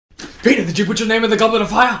Peter, did you put your name in the Goblet of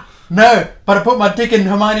Fire? No, but I put my dick in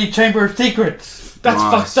Hermione's Chamber of Secrets. That's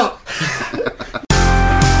Nice. fucked up.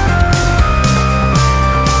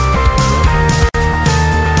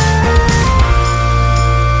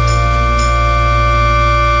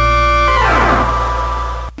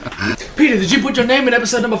 Peter, did you put your name in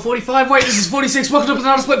episode number 45? Wait, this is 46. Welcome to the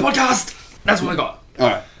Banana Split podcast. That's what I got.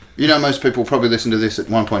 Alright. You know, most people probably listen to this at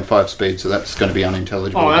 1.5 speed, so that's going to be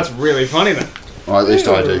unintelligible. Oh, that's really funny then. Well, at least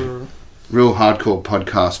I do. Real hardcore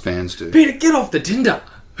podcast fans do. Peter, get off the Tinder.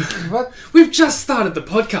 What? We've just started the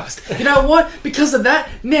podcast. You know what? Because of that,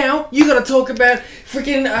 now you got to talk about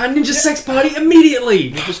freaking Ninja Sex Party immediately.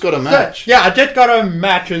 You just got a match. Yeah, I just got a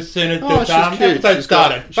match as soon as this she's cute. episode She's got-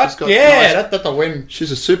 started. she's But got yeah, nice- that's a win. She's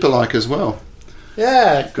a super like as well.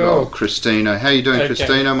 Yeah, Good cool. old Christina. How you doing, Okay.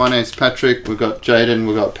 Christina? My name's Patrick. We've got Jaden.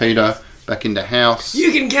 We've got Peter. Back in the house.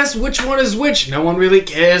 You can guess which one is which. No one really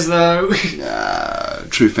cares though.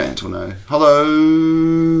 True fans will know. Hello.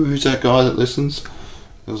 Who's that guy that listens?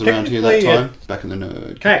 That was around here that Technically, time. Back in the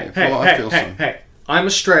nerd. Hey, cave. Oh, I feel some. hey. I'm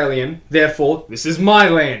Australian, therefore this is my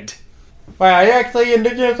land. Wait, are you actually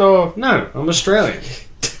indigenous or? No, I'm Australian.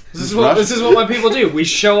 This is Russian. what my people do. We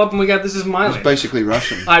show up and we go, this is my It's land. basically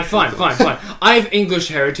Russian. Alright, fine. I have English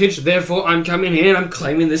heritage, therefore I'm coming here and I'm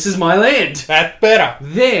claiming this is my land. That's better.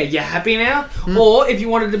 There, you happy now? Or if you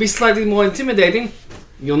wanted to be slightly more intimidating,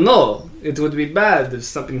 you know it would be bad if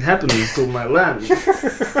something happened to my land.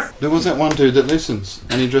 There was that one dude that listens,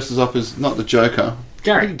 and he dresses up as not the Joker. He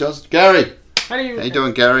Gary, does. Gary. how do you... How you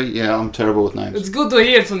doing, Gary? Yeah, I'm terrible with names. It's good to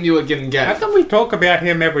hear from you again, How Gary. come we talk about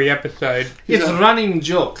him every episode? It's a running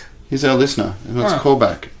joke. He's our listener, and it's a Huh.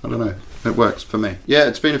 callback. I don't know. It works for me. Yeah,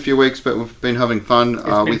 it's been a few weeks, but we've been having fun.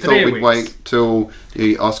 been We 3 thought we'd weeks. wait till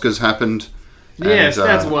the Oscars happened. Yes, and,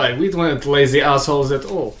 that's why. We weren't lazy assholes at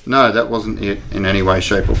all. No, that wasn't it in any way,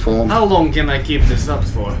 shape, or form. How long can I keep this up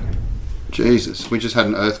for? Jesus, we just had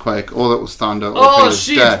an earthquake. All that was thunder. All Oh Peter's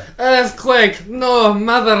shit! dad. Earthquake! No,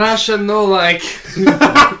 Mother Russia, no like.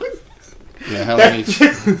 Yeah, how many?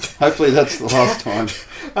 Hopefully that's the last time.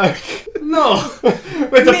 No!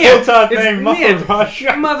 With the Ned, full-time it's name, Mother Ned.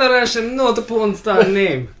 Russia. Mother Russia, not a porn star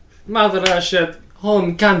name. Mother Russia,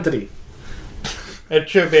 home country. It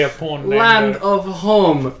should be a porn name. Land though. of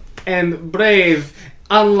home and brave,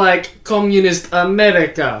 unlike communist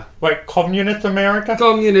America. Wait, Communist America?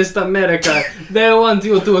 Communist America, they want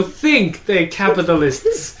you to think they're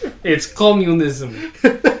capitalists. It's communism.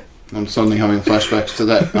 I'm suddenly having flashbacks to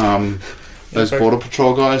that. Those border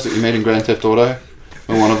patrol guys that you meet in Grand Theft Auto,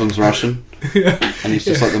 where one of them's Russian, and he's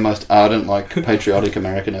just like the most ardent, like patriotic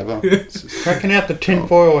American ever. It's just- Cracking out the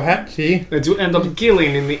tinfoil hats here. That you end up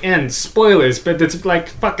killing in the end. Spoilers, but it's like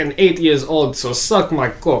fucking 8 years old, so suck my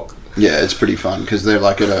cock. Yeah, it's pretty fun because they're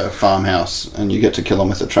like at a farmhouse and you get to kill them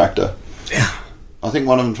with a tractor. Yeah. I think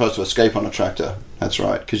one of them tries to escape on a tractor. That's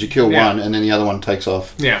right, because you kill Yeah. one and then the other one takes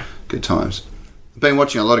off. Yeah. Good times. I've been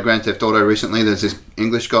watching a lot of Grand Theft Auto recently. There's this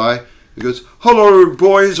English guy who goes, "Hello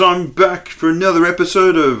boys, I'm back for another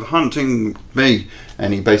episode of Hunting Me."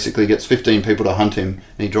 And he basically gets 15 people to hunt him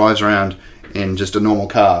and he drives around in just a normal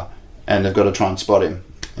car and they've got to try and spot him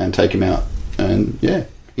and take him out. And yeah,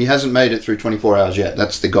 he hasn't made it through 24 hours yet.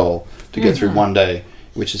 That's the goal, to get through one day,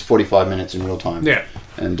 which is 45 minutes in real time. Yeah.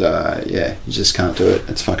 And yeah, you just can't do it.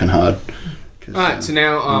 It's fucking hard. 'Cause, Alright, so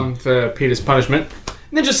now for Peter's punishment,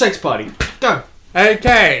 Ninja Sex Party. Go.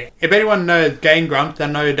 Okay, if anyone knows Game Grumps, they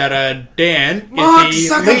know that Dan Mark is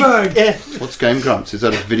the Zuckerberg! lead- Yes. What's Game Grumps? Is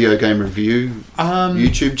that a video game review Um,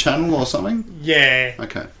 YouTube channel or something? yeah.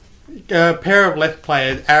 Okay. A pair of Let's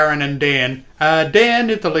Players, Aaron and Dan. Dan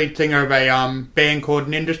is the lead singer of a band called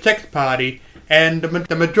Ninja Sex Party, and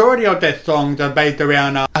the majority of their songs are based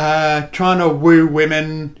around trying to woo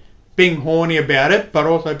women, being horny about it, but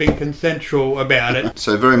also being consensual about it.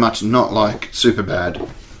 So very much not like Superbad,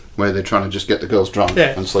 where they're trying to just get the girls drunk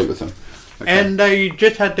Yeah. and sleep with them. Okay. And they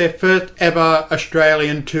just had their first ever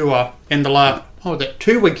Australian tour in the last,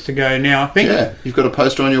 2 weeks ago now, I think. yeah, you've got a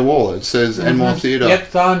poster on your wall. It says Enmore Theatre.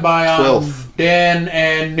 Yep, signed by 12th. Dan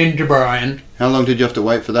and Ninja Brian. How long did you have to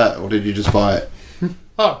wait for that, or did you just buy it?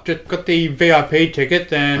 Oh, just got the VIP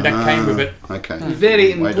tickets and that came with it. Okay.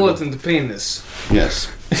 Very Wait a important penis. minute. Yes,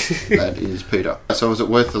 that is Peter. So was it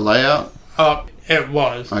worth the layout? Oh, it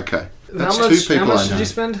was. Okay. That's How two much, people how I much know. did you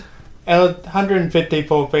spend? 150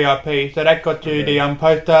 for VIP, so that got you the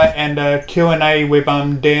poster and a Q&A with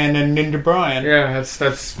Dan and Ninja Brian. Yeah,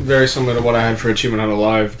 that's very similar to what I had for Achievement Hunter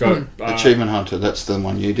Live. Got Achievement Hunter, that's the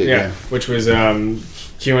one you did, yeah, yeah. which was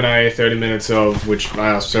Q&A, 30 minutes of which I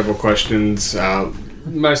asked several questions.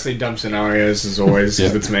 Mostly dumb scenarios, as always,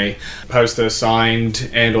 because Yeah. it's me. Poster signed,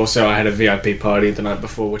 and also I had a VIP party the night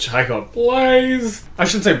before, which I got blazed. I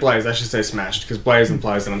shouldn't say blazed, I should say smashed, because blaze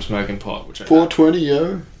implies that I'm smoking pot, which I don't. 420,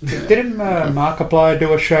 yo. Didn't Markiplier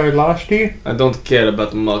do a show last year? I don't care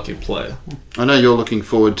about the multiplayer. I know you're looking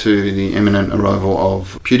forward to the imminent arrival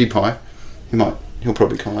of PewDiePie. He'll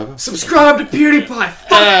probably come over. Subscribe to PewDiePie! Fuck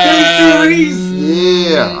K-Series!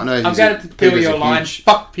 Yeah, I know. I'm going to steal your line.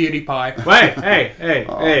 Fuck PewDiePie. Wait,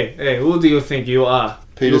 hey, who do you think you are?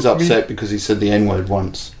 Peter's Look, me- upset because he said the N-word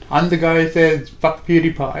once. I'm the guy who says fuck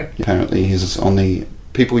PewDiePie. Apparently he's on the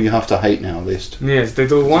people you have to hate now list. Yes, they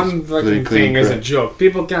do one fucking politically thing as a incorrect. joke.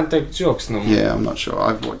 People can't take jokes no more. Yeah, I'm not sure.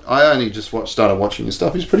 I only just started watching his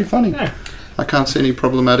stuff. He's pretty funny. Yeah. I can't see any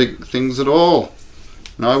problematic things at all.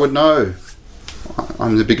 And I would know.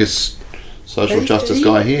 I'm the biggest social justice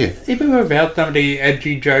guy here. Even without some of the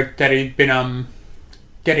edgy jokes that he's been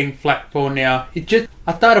getting flack for now,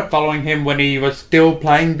 I started following him when he was still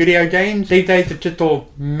playing video games. These days it's just all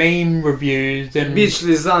meme reviews and Beach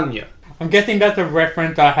lasagna. I'm guessing that's a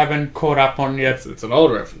reference I haven't caught up on yet. It's an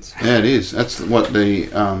old reference. Yeah, it is. That's what the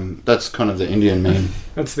that's kind of the Indian meme.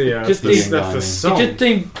 That's the Just that's the- the It song. just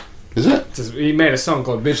seems Is it? He made a song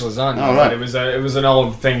called Bitch Lasagna. Oh, right. But it was an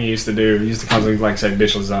old thing he used to do. He used to constantly say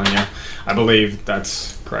Bitch Lasagna. I believe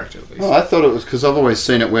that's correct at least. Oh, I thought it was because I've always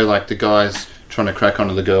seen it where like the guy's trying to crack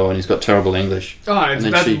onto the girl and he's got terrible English. It's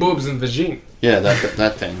then that's she- boobs and vagine. Yeah,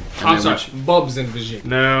 that thing. And I'm then sorry, when she- bobs and vagine.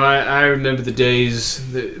 No, I remember the days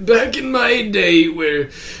back in my day where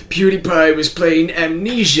PewDiePie was playing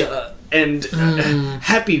Amnesia and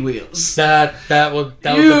Happy Wheels. that was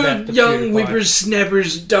the You best of young PewDiePie.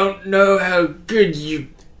 whippersnappers don't know how good you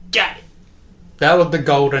got it. That was the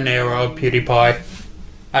golden era of PewDiePie,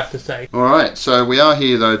 I have to say. All right, so we are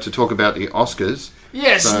here though to talk about the Oscars.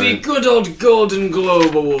 Yes, So- the good old Golden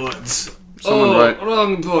Globe Awards. Someone wrote-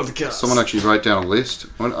 wrong podcast. Someone actually wrote down a list.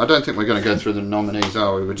 Well, I don't think we're going to go through the nominees,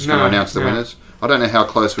 are we? We're just going No, to announce the no. winners. I don't know how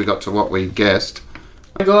close we got to what we guessed.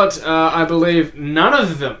 I got, I believe, none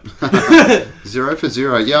of them. 0 for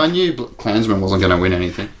 0. Yeah, I knew Klansman wasn't going to win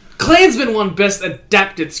anything. Klansman won Best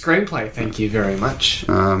Adapted Screenplay. Thank you very much.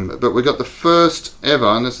 But we got the first ever,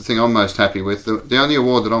 and that's the thing I'm most happy with. The only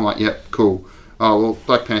award that I'm like, yep, cool. Oh, well,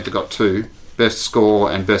 Black Panther got 2. Best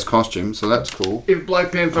score and best costume, so that's cool. If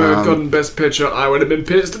Black Panther had gotten Best Picture, I would have been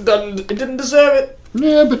pissed. It didn't deserve it.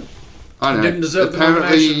 Yeah, but I don't know. Didn't deserve the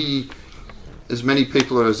Apparently, as many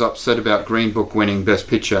people are as upset about Green Book winning Best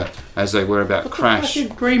Picture as they were about Crash.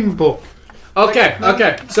 Fucking Green Book. Okay.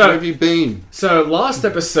 Where So have you been? last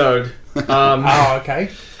episode, Oh,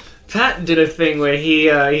 okay. Pat did a thing where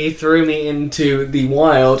he threw me into the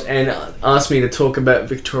wild and asked me to talk about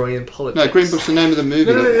Victorian politics. No, Green Book's the name of the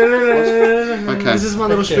movie. No. Okay. This is my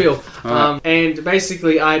little spiel. Alright. And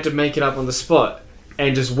basically, I had to make it up on the spot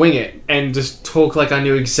and just wing it and just talk like I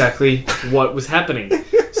knew exactly what was happening.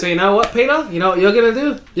 So you know what, Peter? You know what you're gonna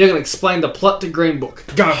do? You're gonna explain the plot to Green Book.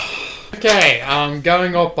 Go. Okay,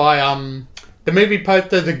 going off by the movie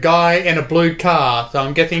poster's a guy in a blue car, so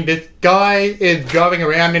I'm guessing this guy is driving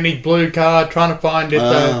around in his blue car trying to find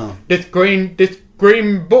this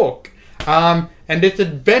green book. And this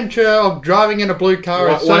adventure of driving in a blue car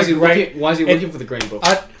is so great. Why is he looking for the Green Book?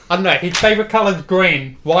 I don't know. His favourite colour is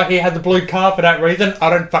green. Why he has a blue car for that reason, I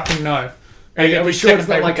don't fucking know. Are we sure it's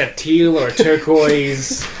not like a teal or a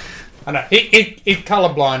turquoise? I know. He's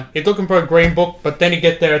colourblind. He's looking for a green book, but then he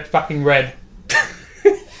gets there, it's fucking red.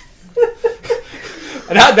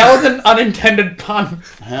 That was an unintended pun.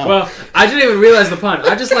 How? Well, I didn't even realize the pun.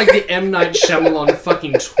 I just like the M. Night Shyamalan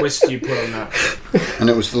fucking twist you put on that. And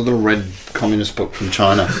it was the little red communist book from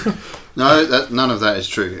China. No, none of that is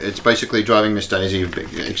true. It's basically Driving Miss Daisy,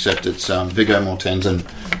 except it's Viggo Mortensen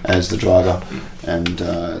as the driver. And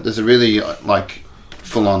there's a really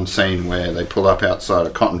full-on scene where they pull up outside a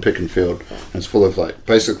cotton picking field, and it's full of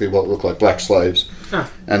basically what look like black slaves.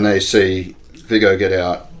 And they see Viggo get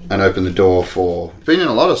out and open the door for... Been in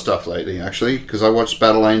a lot of stuff lately, actually, because I watched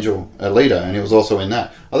Battle Angel Alita, and he was also in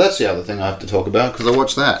that. Oh, that's the other thing I have to talk about, because I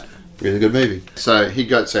watched that. Really good movie. So he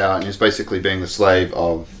gets out, and he's basically being the slave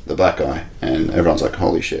of the black guy, and everyone's like,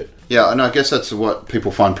 holy shit. Yeah, and I guess that's what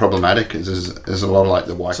people find problematic, is there's a lot of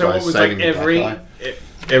the white So guys what was saving the black guy.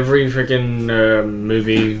 every freaking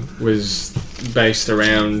movie was based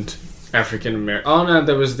around African American. Oh no,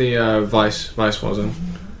 there was the Vice. Vice wasn't.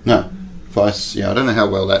 No. Vice, yeah, I don't know how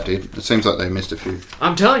well that did. It seems like they missed a few.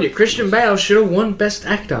 I'm telling you, Christian Bale should have won Best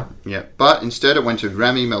Actor. Yeah, but instead it went to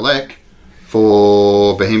Rami Malek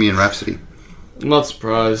for Bohemian Rhapsody. I'm not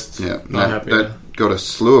surprised. Yeah, Not happy. that got a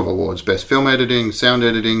slew of awards. Best film editing,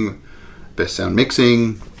 best sound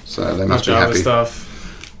mixing. So they must be Java happy.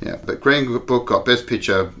 stuff. Yeah, but Green Book got Best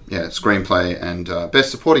Picture, Screenplay, and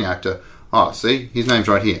Best Supporting Actor. Oh, see? His name's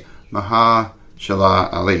right here.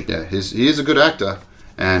 Mahershala Ali. Yeah, he is a good actor.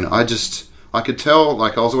 And I could tell,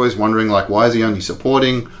 like, I was always wondering, like, why is he only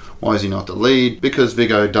supporting? Why is he not the lead? Because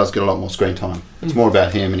Viggo does get a lot more screen time. It's more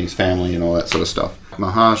about him and his family and all that sort of stuff.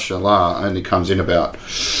 Mahershala only comes in about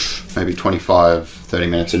maybe 25, 30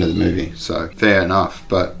 minutes into the movie. So, fair enough.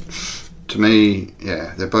 But to me,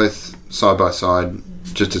 yeah, they're both side by side,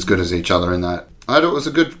 just as good as each other in that. I thought it was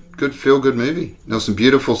a good feel-good movie. There was some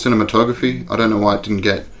beautiful cinematography. I don't know why it didn't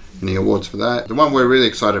get any awards for that. The one we're really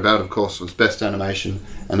excited about, of course, was Best Animation,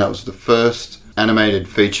 and that was the first animated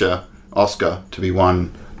feature Oscar to be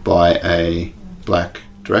won by a black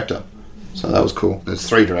director. So that was cool. There's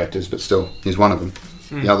 3 directors, but still, he's one of them.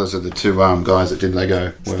 The others are the 2 guys that did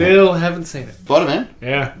Lego. Still haven't seen it. Spider-Man?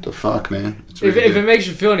 Yeah. The fuck, man. It's If really it makes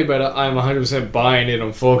you feel any better, I'm 100% buying it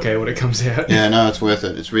on 4K when it comes out. Yeah, no, it's worth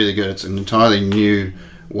it. It's really good. It's an entirely new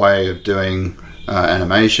way of doing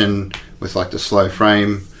animation with like the slow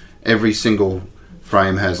frame. Every single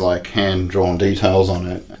frame has like hand-drawn details on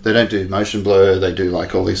it. They don't do motion blur. They do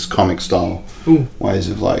like all these comic style ways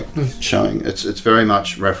of like showing. It's very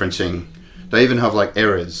much referencing. They even have like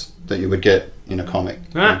errors that you would get in a comic.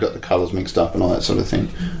 You've got the colours mixed up and all that sort of thing.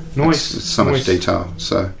 Nice. It's so much detail.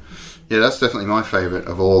 So yeah, that's definitely my favourite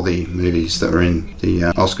of all the movies that were in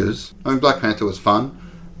the Oscars. I mean, Black Panther was fun,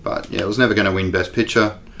 but yeah, it was never going to win Best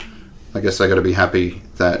Picture. I guess they got to be happy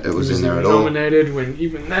that it was in there at all. Nominated when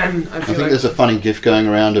even then, I think there's a funny gif going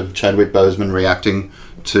around of Chadwick Boseman reacting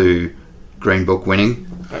to Green Book winning.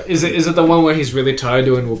 Is it the one where he's really tired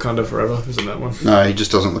doing Wakanda Forever? Isn't that one? No, he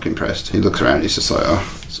just doesn't look impressed. He looks around, he's just like,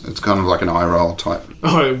 oh, it's kind of like an eye roll type.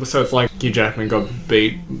 Oh, so it's like Hugh Jackman got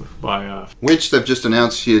beat by which they've just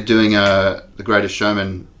announced here doing The Greatest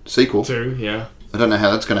Showman sequel. 2, yeah. I don't know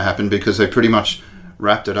how that's going to happen because they pretty much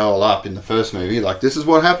wrapped it all up in the first movie. Like, this is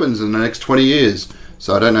what happens in the next 20 years.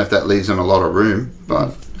 So I don't know if that leaves them a lot of room,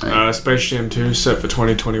 but... Hey. Space Jam 2 set for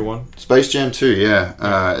 2021. Space Jam 2,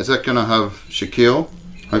 yeah. Is that going to have Shaquille,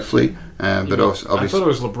 hopefully? But obviously... I thought it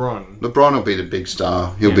was LeBron. LeBron will be the big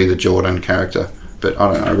star. He'll be the Jordan character. But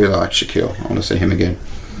I don't know, I really like Shaquille. I want to see him again.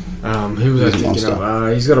 Who was I thinking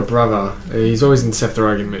of? He's got a brother. He's always in Seth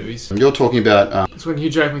Rogen movies. You're talking about... it's when Hugh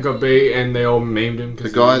Jackman got beat and they all memed him. The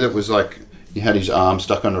guy that was like... He had his arm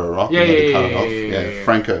stuck under a rock and had to cut it off. Yeah,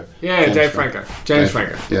 Franco. Yeah, Dave Franco. James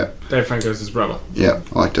Franco. Yeah. Dave Franco's his brother. Yeah,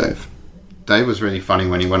 I like Dave. Dave was really funny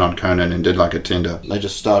when he went on Conan and did like a Tinder.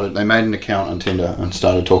 They made an account on Tinder and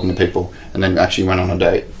started talking to people and then actually went on a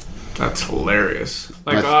date. That's hilarious.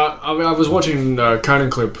 Like, I was watching a Conan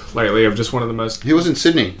clip lately of just one of the most... He was in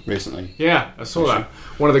Sydney recently. Yeah, I saw that.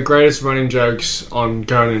 One of the greatest running jokes on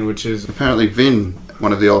Conan, which is... Apparently Vin,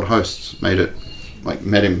 one of the old hosts, met him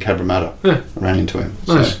in Cabramatta. Yeah. Ran into him.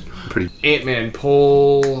 Nice. So, pretty... Ant-Man,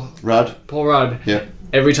 Paul Rudd. Yeah.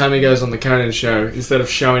 Every time he goes on the Conan show, instead of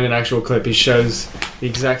showing an actual clip, he shows the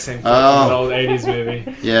exact same clip from an old 80s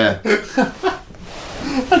movie. Yeah.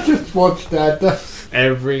 I just watched that.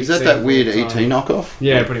 Is that weird ET knockoff?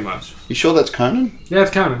 Yeah, pretty much. You sure that's Conan? Yeah,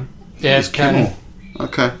 it's Conan. Yeah, it's Conan.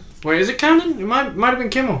 Okay. Wait, is it Conan? It might have been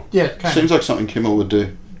Kimmel. Yeah, Conan. Seems like something Kimmel would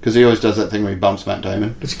do. Because he always does that thing where he bumps Matt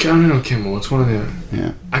Damon. It's Conan or Kimmel. It's one of them.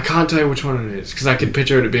 Yeah. I can't tell you which one it is, because I could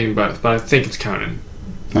picture it being both, but I think it's Conan.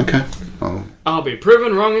 Okay. Oh. I'll be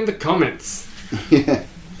proven wrong in the comments. Yeah.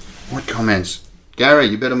 What comments? Gary,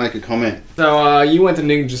 you better make a comment. So, you went to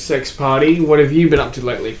Ninja Sex Party. What have you been up to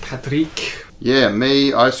lately, Patrick? Yeah,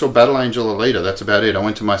 I saw Battle Angel Alita. That's about it. I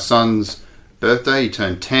went to my son's birthday. He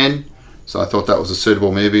turned 10. So I thought that was a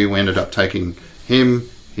suitable movie. We ended up taking him,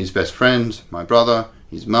 his best friend, my brother,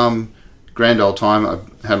 his mum. Grand old time.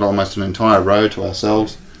 I had almost an entire row to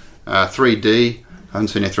ourselves. 3D. I haven't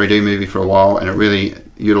seen a 3D movie for a while, and it really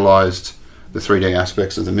utilised the 3D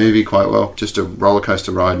aspects of the movie quite well. Just a roller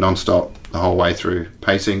coaster ride non-stop the whole way through.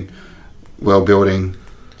 Pacing, world building,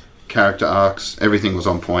 character arcs, everything was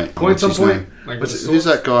on point. Points on point? Who's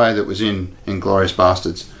that guy that was in Inglourious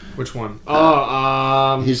Bastards? Which one?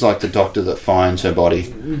 He's like the doctor that finds her body.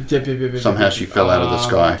 Somehow she fell out of the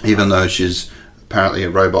sky, even though she's apparently a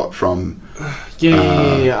robot from...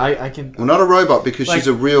 I can... Well, not a robot, because she's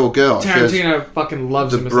a real girl. Tarantino fucking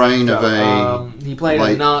loves him. The brain of a... he played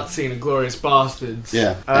a Nazi in Inglourious Bastards.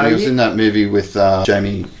 Yeah, and he was in that movie with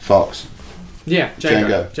Jamie Foxx. Yeah,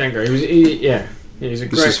 Django. He was... He's a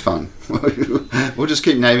great... This is fun. We'll just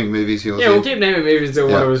keep naming movies. We'll keep naming movies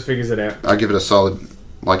until one of us figures it out. I give it a solid,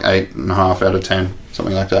 8.5 out of 10,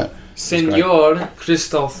 something like that. Senor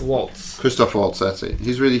Christoph Waltz. Christoph Waltz, that's it.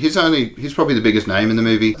 He's probably the biggest name in the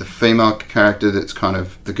movie. The female character that's kind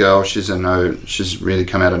of the girl, she's really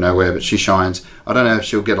come out of nowhere, but she shines. I don't know if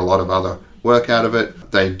she'll get a lot of other work out of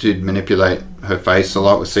it. They did manipulate her face a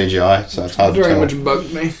lot with CGI, so it's hard to tell. Very much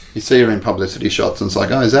bugged me. You see her in publicity shots and it's like,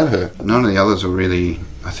 oh, is that her? None of the others were really...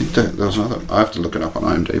 I think there was another... I have to look it up on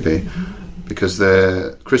IMDb. Because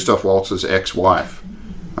they're Christoph Waltz's ex-wife.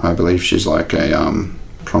 I believe she's like a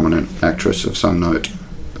prominent actress of some note.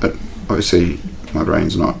 But obviously my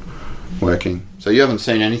brain's not working. So you haven't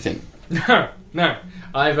seen anything? No.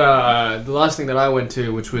 I've the last thing that I went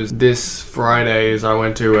to, which was this Friday, is I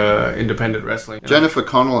went to independent wrestling. Jennifer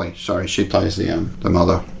Connelly, sorry, she plays the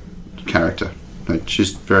mother character.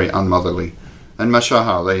 She's very unmotherly. And Mahershala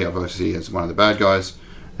Ali, obviously, is one of the bad guys.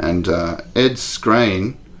 And Ed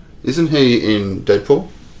Skrein, isn't he in Deadpool?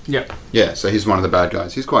 Yeah. Yeah, so he's one of the bad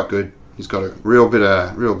guys. He's quite good. He's got a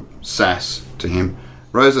real sass to him.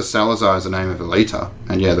 Rosa Salazar is the name of Alita,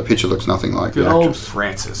 and yeah, the picture looks nothing like Good the old actress.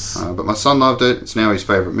 Francis. But my son loved it. It's now his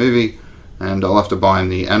favourite movie, and I'll have to buy him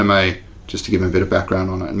the anime just to give him a bit of background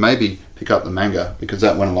on it, and maybe pick up the manga, because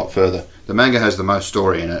that went a lot further. The manga has the most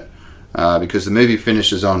story in it, because the movie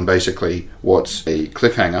finishes on basically what's a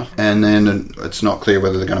cliffhanger, and then it's not clear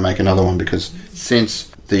whether they're going to make another one, because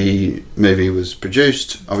since the movie was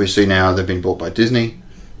produced, obviously now they've been bought by Disney.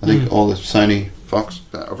 I think all the Sony, Fox.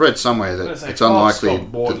 I've read somewhere that it's unlikely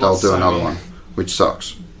that they'll do another one, which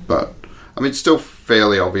sucks. But I mean, it's still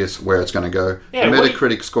fairly obvious where it's going to go. Yeah, the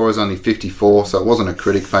Metacritic score is only 54, so it wasn't a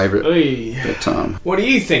critic favourite. But what do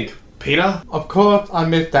you think, Peter? Of course, I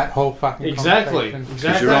missed that whole fucking Exactly.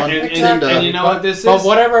 conversation. You're on And you know what this is? But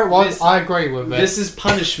whatever it was, I agree with it. This is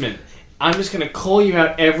punishment. I'm just going to call you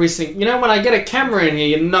out every single... You know, when I get a camera in here,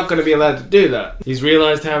 you're not going to be allowed to do that. He's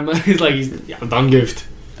realised how much... I'm done goofed.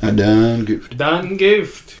 Done goofed. Done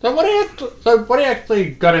goofed. So what do you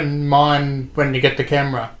actually got in mind when you get the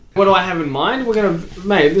camera? What do I have in mind? We're going to...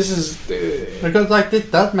 Mate, this is... Because this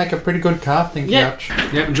does make a pretty good casting couch.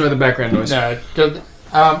 Yep, enjoy the background noise. No, because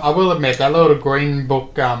I will admit, that little Green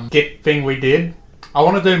Book get thing we did, I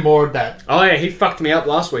want to do more of that. Oh yeah, he fucked me up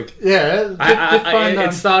last week. Yeah.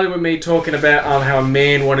 It started with me talking about how a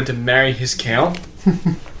man wanted to marry his cow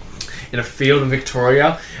in a field in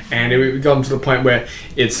Victoria, and it got to the point where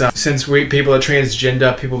it's since people are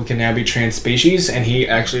transgender, people can now be trans species, and he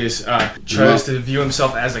actually chose to view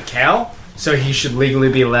himself as a cow, so he should legally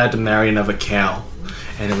be allowed to marry another cow.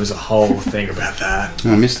 And it was a whole thing about that.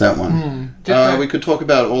 I missed that one. We could talk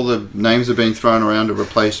about all the names that have been thrown around to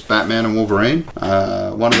replace Batman and Wolverine.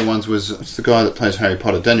 One of the ones was it's the guy that plays Harry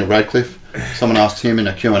Potter, Daniel Radcliffe. Someone asked him in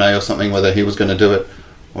a Q&A or something whether he was going to do it,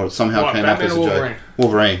 or it somehow came Batman up as a Wolverine? joke.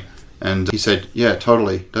 Wolverine. And he said, yeah,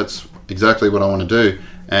 totally. That's exactly what I want to do.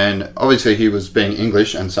 And obviously he was being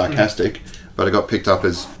English and sarcastic, but it got picked up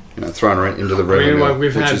as... thrown into the room.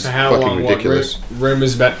 We've had for how long? Ridiculous.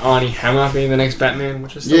 Rumours about Arnie Hammer being the next Batman,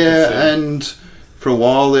 which is still and for a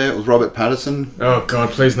while there it was Robert Pattinson. Oh God,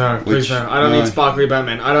 please no, please no. I don't need sparkly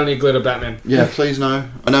Batman. I don't need glitter Batman. Yeah, please no.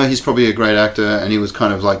 I know he's probably a great actor, and he was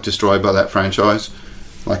kind of like destroyed by that franchise.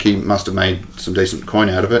 Like he must have made some decent coin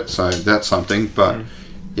out of it, so that's something. But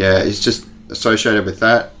yeah, he's just associated with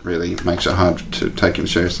that. Really makes it hard to take him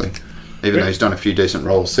seriously, even though he's done a few decent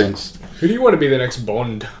roles since. Who do you want to be the next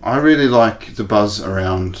Bond? I really like the buzz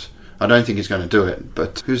around. I don't think he's going to do it,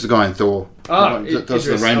 but who's the guy in Thor? That does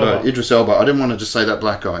the rainbow? Elba. Idris Elba. I didn't want to just say that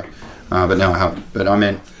black guy, but now I have. But I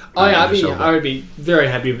meant. I would be very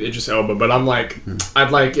happy with Idris Elba, but I'm like,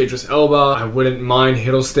 I'd like Idris Elba. I wouldn't mind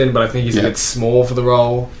Hiddleston, but I think he's a bit small for the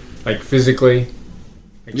role, like physically.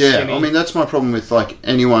 Skinny. I mean that's my problem with like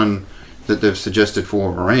anyone that they've suggested for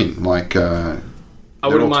Wolverine. Like, I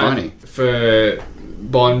wouldn't mind for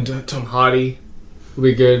Bond. Tom Hardy would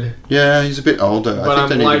be good. Yeah, he's a bit older. But I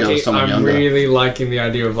think they need to go with someone younger. I'm really liking the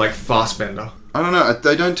idea of like Fassbender. I don't know.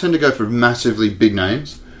 They don't tend to go for massively big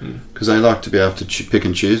names because they like to be able to pick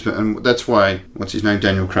and choose. And that's why what's his name,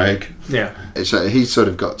 Daniel Craig. Yeah. He's sort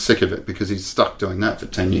of got sick of it because he's stuck doing that for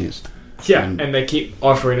 10 years. Yeah, and they keep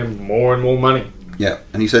offering him more and more money. Yeah,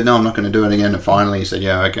 and he said, no, I'm not going to do it again. And finally he said,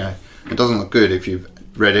 yeah, okay. It doesn't look good if you've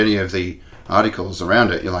read any of the articles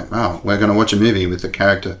around it. You're like, wow, we're going to watch a movie with a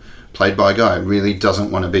character played by a guy who really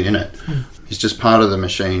doesn't want to be in it. He's just part of the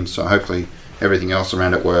machine, so hopefully everything else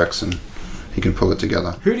around it works and he can pull it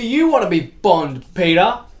together. Who do you want to be Bond,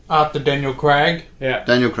 Peter? After Daniel Craig? Yeah.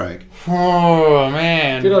 Daniel Craig. Oh,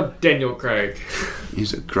 man. Good old Daniel Craig.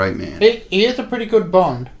 He's a great man. He is a pretty good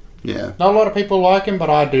Bond. Yeah. Not a lot of people like him, but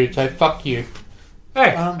I do, so fuck you.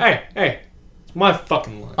 Hey. My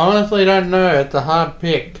fucking line. I honestly don't know. It's a hard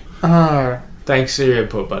pick. Thanks for your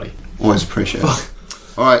input, buddy. Always appreciate it.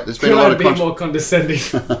 All right, there's been Could a lot I of be more condescending?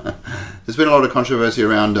 there's been a lot of controversy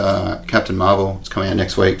around Captain Marvel. It's coming out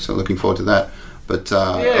next week, so looking forward to that. But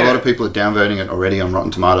a lot of people are downvoting it already on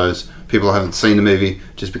Rotten Tomatoes. People haven't seen the movie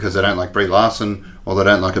just because they don't like Brie Larson or they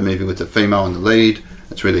don't like a movie with a female in the lead.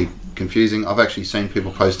 It's really confusing. I've actually seen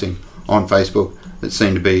people posting on Facebook that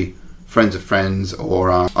seem to be friends of friends,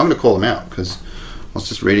 or I'm going to call them out because I was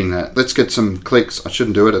just reading that. Let's get some clicks. I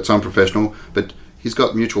shouldn't do it. It's unprofessional. But he's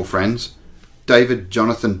got mutual friends. David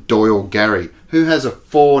Jonathan Doyle Gary, who has a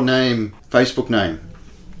 4-name Facebook name.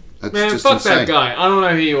 That's Man, just fuck insane. that guy. I don't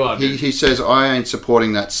know who you are. He says, I ain't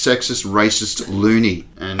supporting that sexist, racist loony.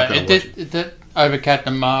 And Is that over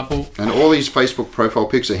Captain Marvel? and all these Facebook profile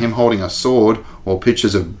pics are him holding a sword or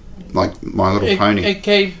pictures of, like, My Little Pony.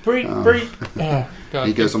 Okay, Brie. Oh, God.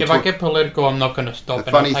 He goes, if I get political, I'm not going to stop.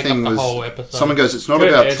 The funny and I'll take thing up the was, whole episode. someone goes, it's not Good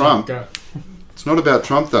about edge, Trump. go. It's not about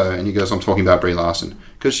Trump, though. And he goes, I'm talking about Brie Larson.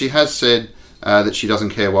 Because she has said that she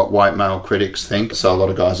doesn't care what white male critics think. So a lot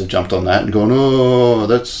of guys have jumped on that and gone, oh,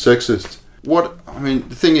 that's sexist. The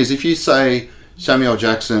thing is, if you say Samuel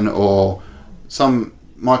Jackson or some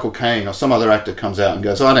Michael Caine or some other actor comes out and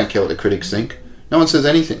goes, I don't care what the critics think, no one says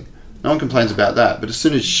anything. No one complains about that. But as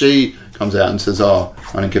soon as she comes out and says, oh,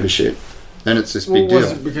 I don't give a shit, then it's this big Was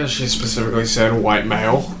deal. it because she specifically said white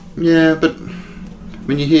male? Yeah, but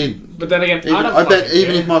when you hear... But then again, I bet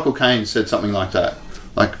even if Michael Caine said something like that,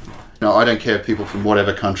 like, no, I don't care if people from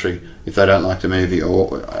whatever country, if they don't like the movie,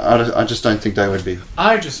 or I just don't think they would be.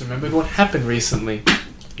 I just remembered what happened recently.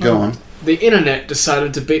 Go on. The internet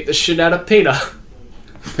decided to beat the shit out of Peter.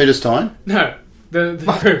 Peter Stein? No, the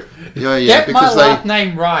group. Yeah, Get because my last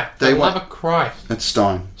name right. For they the love want- of Christ. It's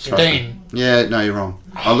Stein. Trust me. Dean. Yeah, no, you're wrong.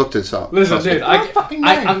 I looked this up. Listen, Trust me. dude, What fucking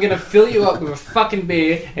name? I'm gonna fill you up with a fucking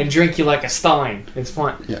beer and drink you like a Stein. It's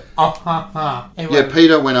fine. Anyway, Yeah,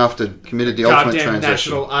 Peter went after, committed the ultimate Goddamn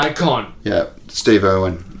transaction. national icon. Yeah, Steve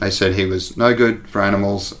Irwin. They said he was no good for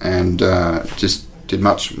animals and just did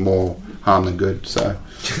much more harm than good. So,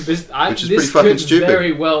 This Which is pretty this fucking could stupid.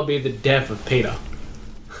 very well be the death of Peter.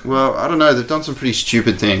 well, I don't know. They've done some pretty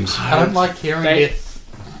stupid things. I don't like hearing They- this.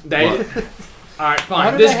 They. What? Alright, Why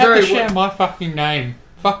fine. do This they have very to share well. my fucking name?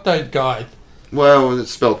 Fuck those guys. Well, it's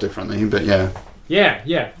spelt differently, but yeah.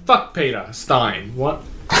 Yeah. Fuck Peter Stein. What?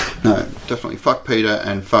 No, definitely. Fuck Peter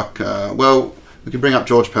and fuck... well, we could bring up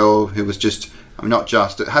George Pell, who was just... I mean, not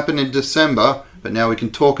just. It happened in December, but now we can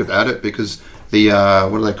talk about it because the...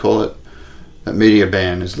 what do they call it? That media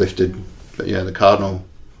ban is lifted. But yeah, the Cardinal,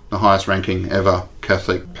 the highest ranking ever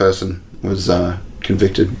Catholic person, was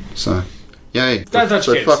convicted. So, yay. Don't touch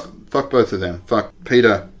so kids. fuck both of them. Fuck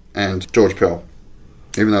Peter and George Pell.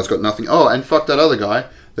 Even though it's got nothing... Oh, and fuck that other guy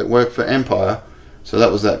that worked for Empire. So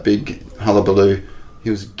that was that big hullabaloo. He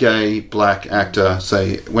was a gay black actor. So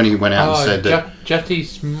when he went out and said that... Jesse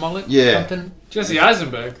Smollett? Yeah. Something? Jesse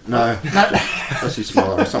Eisenberg. No, Jesse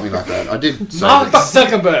Smollett or something like that. I did say Mark that.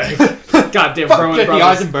 Zuckerberg. Goddamn Fuck Rowan Jesse brothers.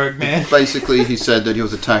 Eisenberg, man. Basically, he said that he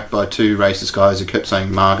was attacked by two racist guys who kept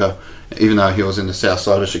saying MAGA, even though he was in the south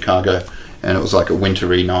side of Chicago, and it was like a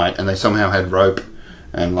wintry night, and they somehow had rope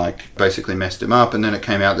and like basically messed him up, and then it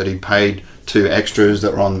came out that he paid two extras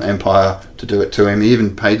that were on Empire to do it to him. He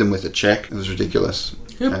even paid them with a check. It was ridiculous.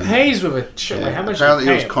 Who And, pays with a check? yeah, Like, how much apparently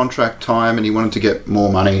do you it pay was contract time, and he wanted to get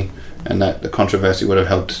more money, and that the controversy would have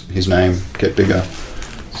helped his name get bigger.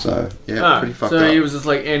 So yeah, pretty fucked so up. he was just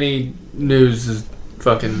like any news is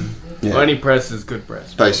fucking Yeah. or any press is good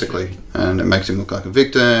press. Basically, and it makes him look like a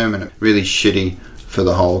victim, and it's really shitty for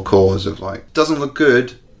the whole cause of like, doesn't look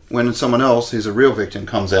good when someone else who's a real victim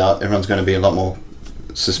comes out. Everyone's going to be a lot more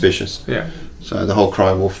suspicious. Yeah. So the whole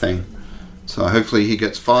cry wolf thing. So hopefully he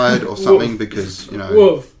gets fired or something, because you know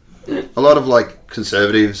Wolf. a lot of like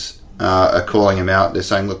conservatives are calling him out. They're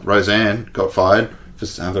saying, look, Roseanne got fired for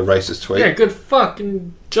having a racist tweet. Yeah, good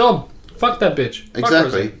fucking job. Fuck that bitch. Fuck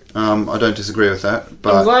Exactly. Rosie. I don't disagree with that. I'm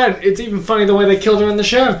But glad. It's even funny the way they killed her in the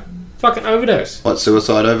show. Fucking overdose. what,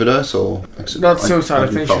 suicide overdose or Not suicide. I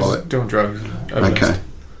didn't think she follow was it. doing drugs. Overdosed. Okay.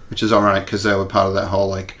 Which is ironic because they were part of that whole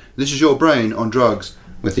like, this is your brain on drugs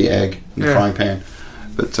with the egg in the Yeah. frying pan.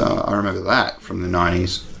 But I remember that from the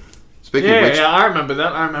 90s. Speaking of Yeah, which, I remember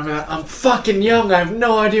that. I'm fucking young. I have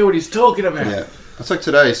no idea what he's talking about. yeah. It's like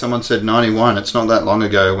today, someone said 91. It's not that long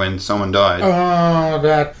ago when someone died. Oh,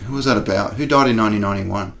 that. Who was that about? Who died in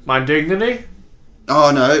 1991? My dignity.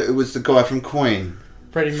 Oh no, it was the guy from Queen,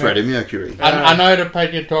 Freddie Freddie Mercury. I know the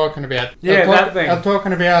page you're talking about. Yeah, that thing. I'm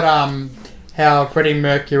talking about how Freddie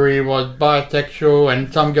Mercury was bisexual,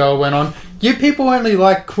 and some girl went on, you people only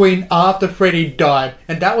like Queen after Freddie died,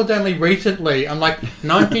 and that was only recently. I'm like,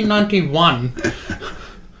 1991.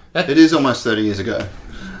 It is almost 30 years ago.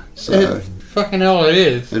 So Fucking hell, it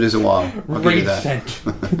is. It is a while. I'll give you that.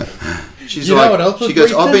 Recent. She's You know what else was she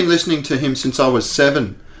goes, I've recent? been listening to him since I was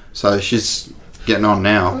 7. So she's getting on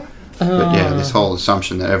now. But yeah, this whole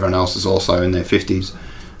assumption that everyone else is also in their 50s,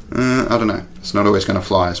 I don't know. It's not always going to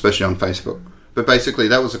fly, especially on Facebook. But basically,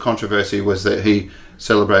 that was the controversy, was that he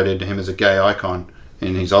celebrated him as a gay icon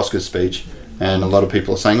in his Oscars speech. And a lot of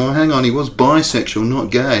people are saying, oh, hang on, he was bisexual,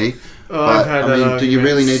 not gay. Oh, But, I've had I that mean, do you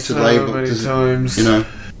really need to argument label... so many does it- times. You know,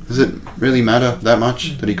 does it really matter that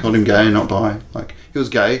much that he called him gay and not bi? Like, he was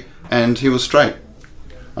gay and he was straight.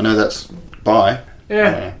 I know that's bi.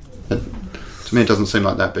 Yeah. But to me, it doesn't seem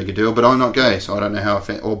like that big a deal. But I'm not gay, so I don't know how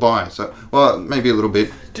or bi. So, well, maybe a little bit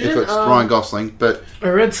if Didn't, it's Ryan Gosling. But I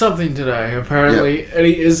read something today. Apparently,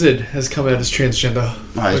 Eddie Izzard has come out as transgender.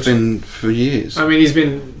 it's been for years. I mean, he's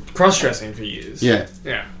been cross-dressing for years. Yeah.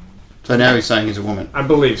 Yeah. So now he's saying he's a woman. I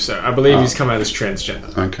believe so. I believe he's come out as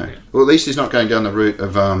transgender. Okay. Well, at least he's not going down the route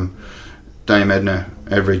of Dame Edna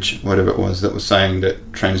Everage, whatever it was, that was saying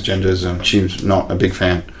that transgenders, she's not a big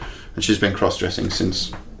fan. And she's been cross-dressing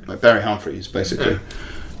since, like Barry Humphries, basically,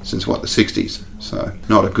 since, the 60s. So,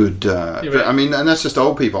 not a good... but- I mean, and that's just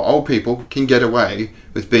old people. Old people can get away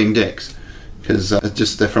with being dicks, because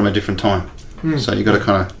they're from a different time. So you got to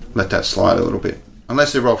kind of let that slide a little bit.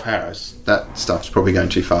 Unless they're Rolf Harris, that stuff's probably going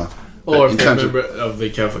too far. Or But if they're a member of the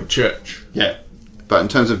Catholic Church. yeah. But in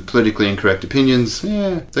terms of politically incorrect opinions,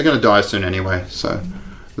 they're going to die soon anyway, so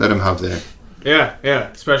let them have their... Yeah.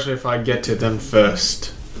 Especially if I get to them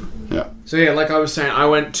first. Yeah. So yeah, like I was saying, I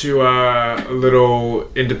went to a little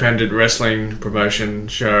independent wrestling promotion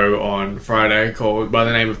show on Friday called by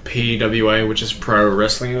the name of PWA, which is Pro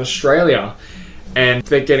Wrestling Australia. And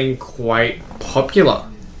they're getting quite popular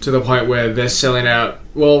to the point where they're selling out,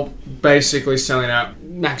 basically selling out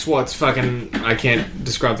Max Watts fucking, I can't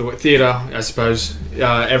describe the word, theatre, I suppose,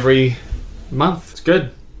 every month. It's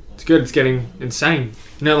good. It's getting insane.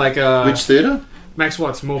 You know, like... Which theatre? Max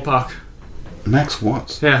Watts, Moore Park. Max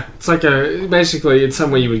Watts. Yeah, it's like basically, it's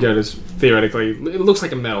somewhere you would go to, theoretically. It looks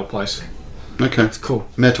like a metal place. Okay. It's cool.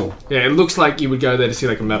 Metal. Yeah, it looks like you would go there to see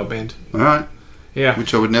like a metal band. Alright. Yeah.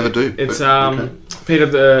 Which I would never do. It's, but, okay.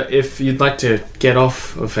 Peter, if you'd like to get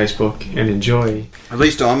off of Facebook and enjoy... At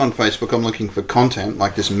least I'm on Facebook. I'm looking for content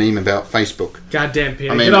like this meme about Facebook. Goddamn,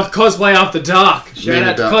 Peter, I mean- get off Cosplay After Dark! Shout Meme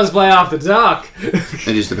out to about- Cosplay After Dark!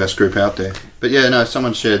 It is the best group out there. But yeah, no,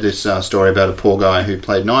 someone shared this story about a poor guy who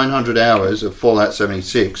played 900 hours of Fallout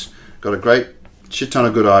 76, got a great shit ton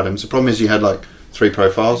of good items. The problem is he had like 3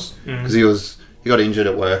 profiles, because he got injured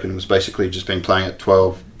at work and was basically just been playing it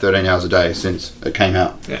 12, 13 hours a day since it came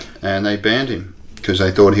out. Yeah. And they banned him because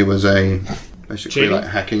they thought he was basically Cheating? like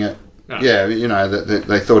hacking it. No. Yeah, you know,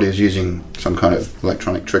 they thought he was using some kind of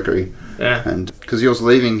electronic trickery. Yeah. And because he was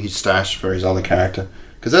leaving his stash for his other character.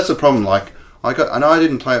 Because that's the problem, like, I know I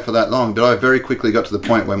didn't play it for that long, but I very quickly got to the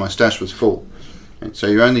point where my stash was full. And so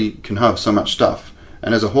you only can have so much stuff.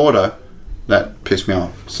 And as a hoarder, that pissed me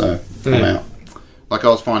off. So I'm out. Like, I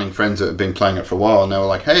was finding friends that had been playing it for a while, and they were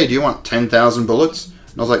like, hey, do you want 10,000 bullets?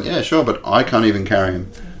 And I was like, yeah, sure, but I can't even carry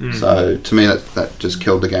them. So to me, that just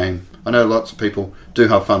killed the game. I know lots of people do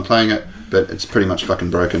have fun playing it, but it's pretty much fucking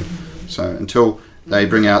broken. So until they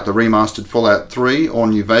bring out the remastered Fallout 3 or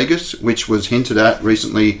New Vegas, which was hinted at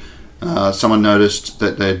recently, someone noticed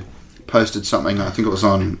that they'd posted something, I think it was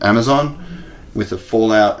on Amazon, with a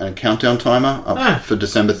Fallout and a countdown timer up for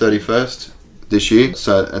December 31st this year.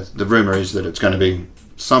 So the rumour is that it's going to be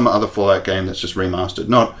some other Fallout game that's just remastered.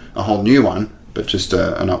 Not a whole new one, but just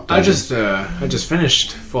an update. I just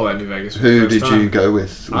finished Fallout New Vegas. for the Who first did time. you go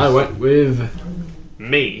with? I went with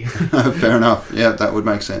me. Fair enough. Yeah, that would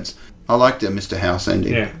make sense. I liked the Mr. House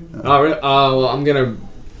ending. Yeah. Well, I'm gonna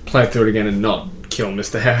play through it again and not kill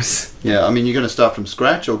Mr. House. Yeah, I mean, you're going to start from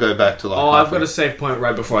scratch or go back to like... I've halfway? got a save point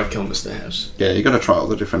right before I kill Mr. House. Yeah, you got to try all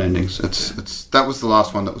the different endings. That was the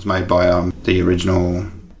last one that was made by the original...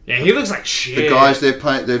 Yeah, he looks like shit. The guys,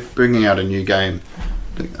 they're bringing out a new game.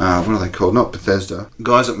 What are they called? Not Bethesda. The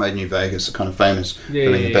guys that made New Vegas are kind of famous for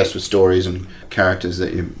being the best with stories and characters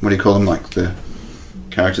that you... What do you call them? Like the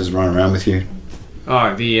characters that run around with you.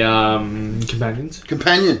 Oh, the companions.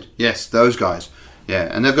 Companion. Yes, those guys. Yeah,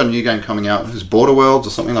 and they've got a new game coming out. It's Border Worlds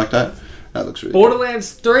or something like that. That looks really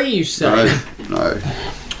Borderlands 3, you say? No.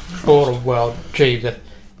 Border World, Jesus.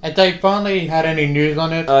 Have they finally had any news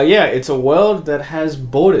on it? Yeah, it's a world that has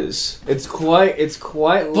borders. It's quite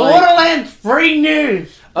like... Borderlands free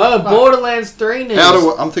news! Oh, Borderlands 3 news.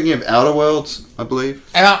 I'm thinking of Outer Worlds, I believe.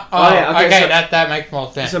 yeah, okay, okay, so- that makes more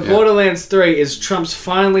sense. So Borderlands 3 is Trump's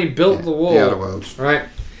finally built the wall. The Outer Worlds. Right?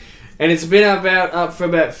 And it's been up for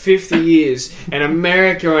about 50 years, and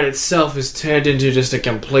America in itself has turned into just a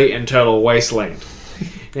complete and total wasteland.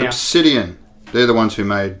 Now, Obsidian. They're the ones who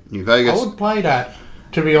made New Vegas. I would play that,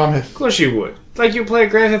 to be honest. Of course you would. Like you play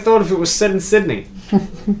Grand Theft Auto if it was set in Sydney.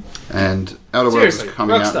 And Outer Worlds is Seriously,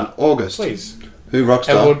 coming out Rockstar, in August. Please. Who It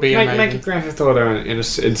Rockstar? would be Make amazing. a Grand Theft Auto in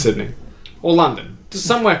Sydney. Or London. Just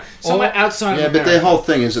somewhere outside Yeah, of but America. their whole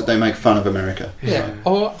thing is that they make fun of America. Yeah.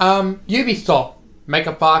 Or Ubisoft. Make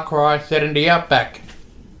a Far Cry set in the Outback.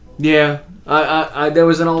 Yeah. I there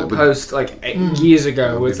was an old That would- post like years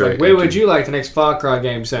ago would where be it's very like, where would edgy. you like the next Far Cry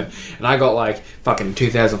game set? And I got like fucking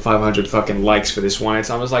 2,500 fucking likes for this one. And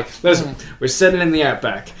so I was like, listen, we're setting in the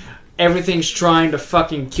Outback. Everything's trying to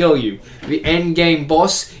fucking kill you. The end game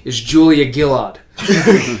boss is Julia Gillard.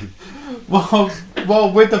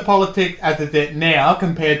 Well, with the politics as it is now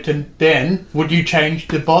compared to then, would you change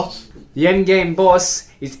the boss? The end game boss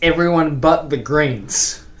is everyone but the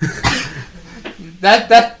Greens.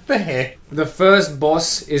 That's fair. The first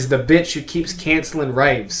boss is the bitch who keeps cancelling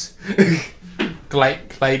raves.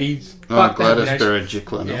 Ladies. Oh, Fuck that Gladys combination.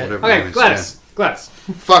 Berejiklian or Yeah. whatever. Okay, it is, Gladys. Gladys.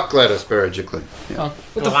 yeah. Fuck Gladys Berejiklian. Yeah. Oh,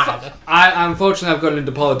 What the fuck? Unfortunately, I've gotten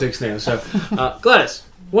into politics now. So, Gladys,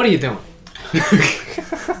 what are you doing?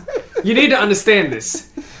 You need to understand this.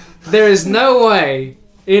 There is no way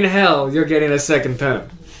in hell you're getting a second term.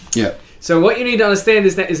 Yeah. So what you need to understand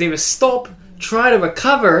is that is either stop, try to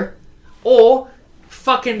recover, or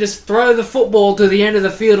fucking just throw the football to the end of the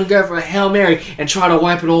field and go for a Hail Mary and try to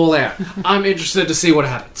wipe it all out. I'm interested to see what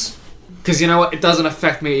happens. Because you know what? It doesn't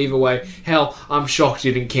affect me either way. Hell, I'm shocked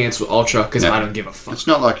you didn't cancel Ultra because Yeah. I don't give a fuck. It's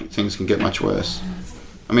not like things can get much worse.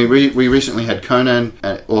 I mean, we recently had Conan,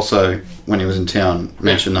 also, when he was in town,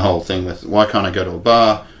 mention the whole thing with why can't I go to a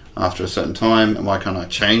bar after a certain time and why can't I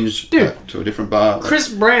change Dude. to a different bar? Chris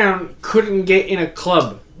Brown couldn't get in a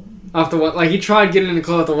club after what? Like he tried getting in a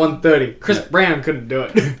club after 1:30. Chris Yeah. Brown couldn't do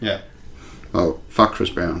it. Yeah. Oh, fuck Chris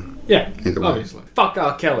Brown. Yeah, Either way. obviously. Fuck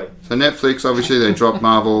R. Kelly. So Netflix, obviously, they dropped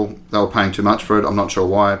Marvel. They were paying too much for it. I'm not sure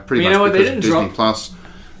why. Pretty Well, you much know what? They because of didn't Disney drop- Plus.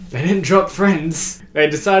 They didn't drop Friends. They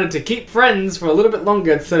decided to keep Friends for a little bit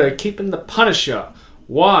longer instead of keeping The Punisher.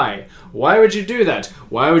 Why? Why would you do that?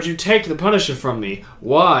 Why would you take The Punisher from me?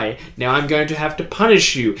 Why? Now I'm going to have to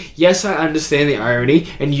punish you. Yes, I understand the irony,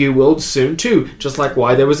 and you will soon too. Just like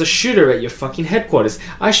why there was a shooter at your fucking headquarters.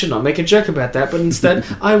 I should not make a joke about that, but instead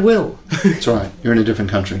I will. It's alright. You're in a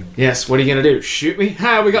different country. Yes, what are you going to do? Shoot me?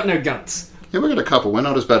 Ha, we got no guns. Yeah, we got a couple. We're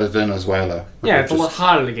not as bad as Venezuela. Yeah, it's a lot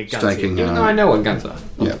harder to get guns here, staking, even though I know what guns are.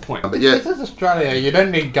 Not Yeah. the point. But yeah, This is Australia. You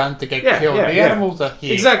don't need guns to get Yeah, killed. yeah, the yeah. animals are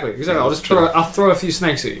here. Exactly. I'll just throw a few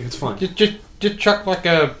snakes at you. It's fine. Just chuck like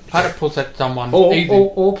a platypus at someone. Or, Easy.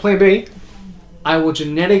 or plan B, I will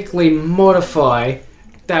genetically modify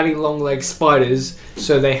daddy long leg spiders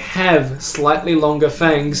so they have slightly longer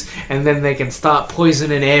fangs and then they can start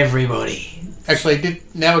poisoning everybody. Actually,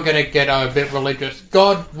 now we're gonna get a bit religious.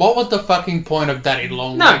 God, what was the fucking point of daddy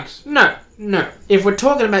long No, legs? no. If we're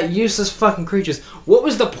talking about useless fucking creatures, what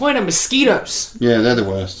was the point of mosquitoes? yeah, they're the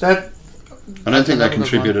worst. That. I don't think they another good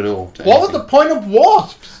contribute at all. To What was the anything. point of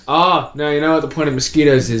wasps? Ah, no, you know what the point of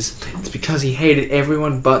mosquitoes is? It's because he hated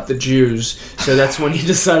everyone but the Jews, so that's when he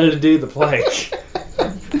decided to do the plague.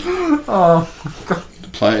 Oh, The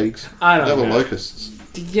plagues? I They don't were know. locusts.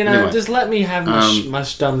 You know, Anyway, just let me have my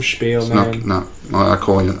dumb spiel, It's man. not, no,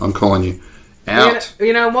 I'm calling you out.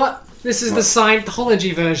 You know what? This is the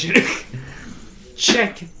Scientology version.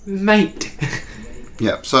 Checkmate.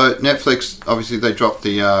 Yeah, so Netflix, obviously they dropped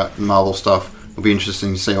the Marvel stuff. It'll be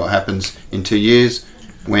interesting to see what happens in 2 years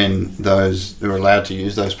when they're allowed to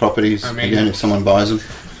use those properties I mean- again if someone buys them.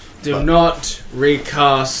 Do not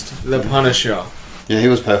recast the Punisher. Yeah, he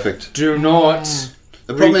was perfect. Do not.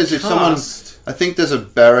 The problem is if someone... recast. I think there's a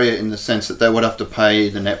barrier in the sense that they would have to pay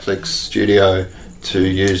the Netflix studio to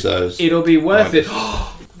use those. It'll be worth it.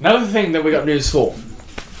 Another thing that we got news for.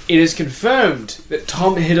 It is confirmed that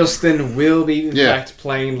Tom Hiddleston will be in Yeah. fact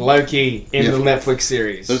playing Loki in Yeah. the Netflix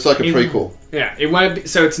series. So it's like a In- prequel. Yeah, it won't be,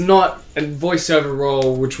 so it's not a voiceover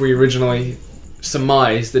role which we originally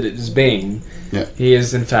surmised that it is being. Yeah. He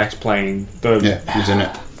is in fact playing the Yeah, he's in it.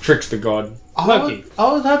 trickster god Loki.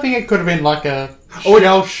 I was hoping it could have been like a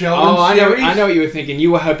Oh, Sheldon I series. know what you were thinking.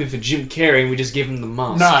 You were hoping for Jim Carrey and we just give him the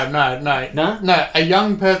mask. No. No? A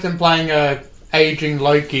young person playing a aging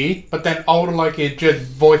Loki, but then older Loki is just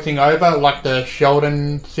voicing over like the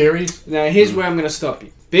Sheldon series. Now here's where I'm going to stop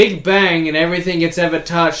you. Big Bang and everything it's ever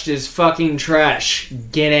touched is fucking trash.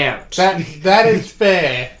 Get out. That is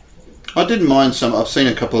fair. I didn't mind some. I've seen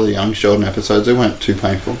a couple of the Young Sheldon episodes. They weren't too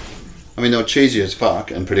painful. I mean, they were cheesy as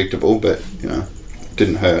fuck and predictable, but, you know,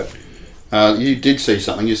 didn't hurt. You did see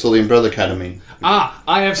something. You saw the Umbrella Academy.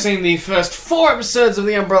 I have seen the first 4 episodes of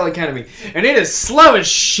The Umbrella Academy, and it is slow as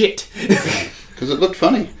shit. Because it looked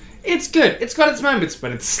funny. It's good. It's got its moments,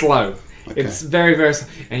 but it's slow. It's very, very...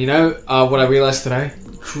 And you know what I realized today?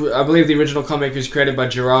 I believe the original comic was created by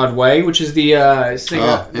Gerard Way, which is the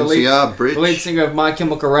singer... MCR Bridge. The lead singer of My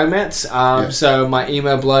Chemical Romance. So my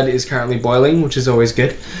emo blood is currently boiling, which is always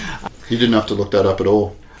good. You didn't have to look that up at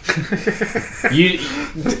all.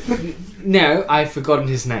 No, I've forgotten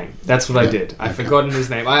his name. That's what I did. I've forgotten his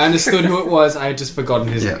name. I understood who it was, I had just forgotten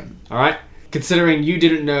his name. Alright? Considering you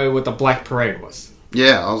didn't know what the Black Parade was.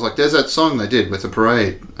 Yeah, I was like, there's that song they did with the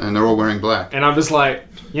parade, and they're all wearing black. And I'm just like,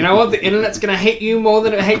 you know what? The internet's going to hate you more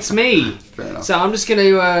than it hates me. Fair enough. So I'm just going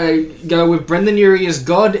to go with Brendan Urie as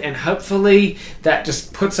God, and hopefully that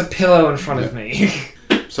just puts a pillow in front of me.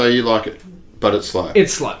 So you like it, but it's slow.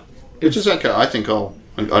 It's slow. Which is okay. I think I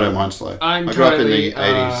don't mind slow. I grew up in the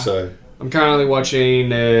 80s, so... I'm currently watching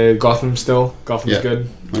Gotham still. Gotham's good.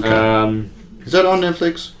 Okay. Is that on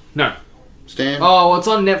Netflix? No. Stan? Oh, well, it's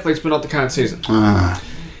on Netflix, but not the current season. Ah.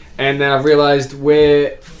 And then I've realised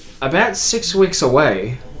we're about 6 weeks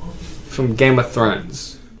away from Game of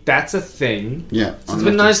Thrones. That's a thing. Yeah. So it's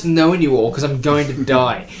been nice knowing you all, because I'm going to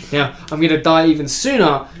die. Now, I'm going to die even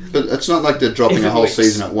sooner. But it's not like they're dropping a whole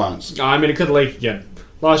season at once. I mean, it could leak again.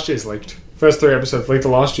 Last year's leaked. First 3 episodes leaked the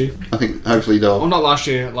last year. I think hopefully they'll Well, not last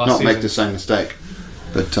year, last not season. make the same mistake.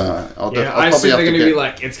 But I'll I probably assume have they're to going to be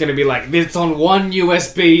like, it's going to be like, it's on one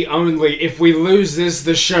USB only. If we lose this,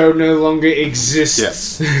 the show no longer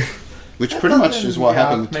exists. Yeah. Which pretty much is what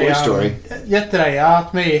happened with Toy Story. Yesterday,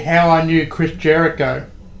 asked me how I knew Chris Jericho.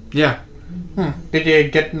 Yeah. Did you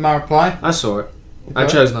get my reply? I saw it. I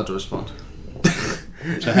chose not to respond.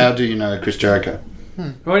 So how do you know Chris Jericho?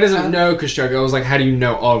 Well, he doesn't know Chris Jericho. I was like, how do you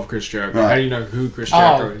know of Chris Jericho? Right. How do you know who Chris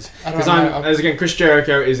Jericho is? Because Chris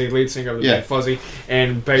Jericho is the lead singer of the band Fozzy,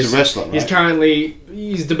 and basically he's a wrestler, right?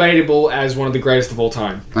 he's debatable as one of the greatest of all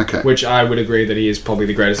time. Okay. Which I would agree that he is probably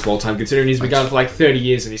the greatest of all time, considering he's been going for like 30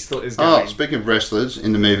 years and he still is going. Oh, speaking of wrestlers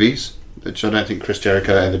in the movies, which I don't think Chris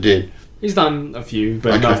Jericho ever did. He's done a few,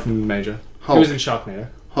 but nothing major. He was in Sharknado.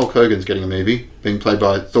 Hulk Hogan's getting a movie, being played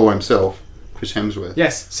by Thor himself. Chris Hemsworth.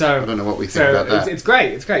 Yes, so... I don't know what we think about that. It's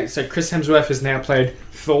great, it's great. So Chris Hemsworth has now played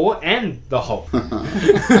Thor and the Hulk.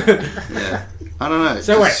 Yeah. I don't know.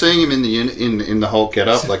 So just seeing him in the Hulk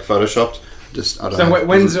get-up, like photoshopped, I don't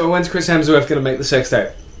know. So when's Chris Hemsworth going to make the sex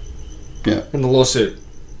tape? Yeah. In the lawsuit.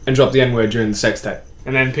 And drop the N-word during the sex tape.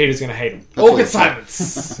 And then Peter's going to hate him. Awkward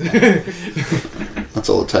silence! That's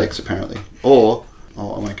all it takes, apparently. Or...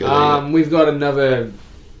 Oh, I won't go there. We've got another...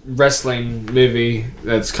 wrestling movie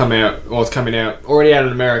that's come out, or it's coming out, already out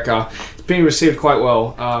in America. It's being received quite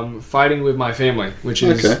well. Fighting with My Family, which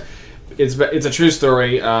is it's a true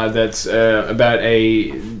story that's about a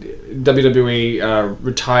WWE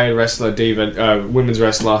retired wrestler, diva, women's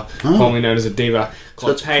wrestler, formerly known as a diva,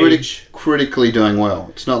 called Paige. Critically doing well.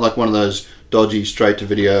 It's not like one of those dodgy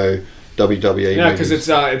straight-to-video WWE Yeah, because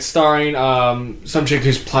it's starring some chick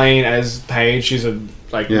who's playing as Paige. She's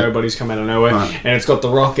nobody's come out of nowhere, and it's got The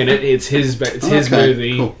Rock in it. It's his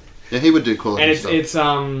movie. Cool. Yeah, he would do quality and stuff. It's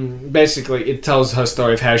basically it tells her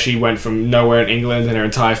story of how she went from nowhere in England and her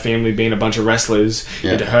entire family being a bunch of wrestlers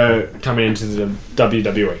into her coming into the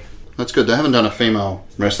WWE. That's good. They haven't done a female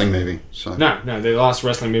wrestling movie, so no. The last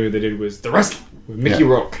wrestling movie they did was The Wrestler with Mickey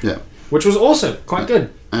Rourke. Yeah. Which was also quite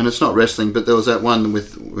good. And it's not wrestling, but there was that one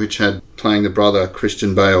which had playing the brother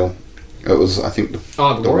Christian Bale. It was, I think, the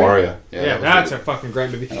Warrior. Yeah, that's a fucking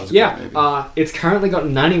great movie. It's currently got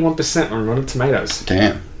 91% on Rotten Tomatoes.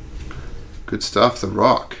 Damn. Good stuff, The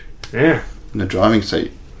Rock. Yeah. In the driving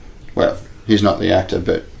seat. Well, he's not the actor,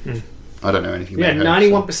 but I don't know anything about him.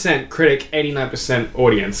 91% critic, 89%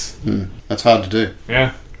 audience. That's hard to do.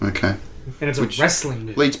 Yeah. Okay. And it's a wrestling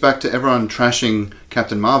movie. Leads back to everyone trashing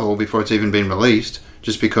Captain Marvel before it's even been released,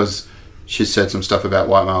 just because she said some stuff about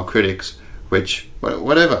white male critics, which,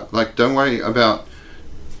 whatever. Like, don't worry about...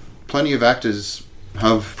 Plenty of actors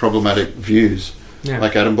have problematic views. Yeah.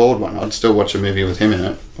 Like Adam Baldwin. I'd still watch a movie with him in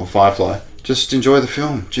it, or Firefly. Just enjoy the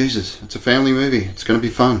film. Jesus, it's a family movie. It's going to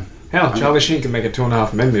be fun. Hell, Charlie Sheen can make a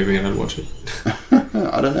 2.5 Men movie and I'd watch it.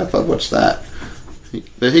 I don't know if I'd watch that.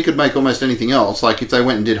 But he could make almost anything else. Like if they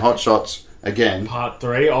went and did Hot Shots again. Part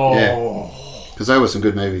 3? Oh. Yeah. Because they were some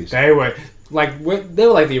good movies. They were like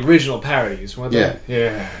the original parodies, weren't they?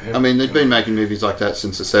 Yeah. I mean, they'd been making movies like that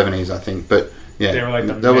since the 70s, I think. But yeah. They were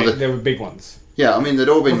like they were big ones. Yeah, I mean, they'd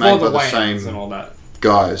all been Before made by the Wayans same and all that.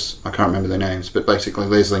 guys. I can't remember their names, but basically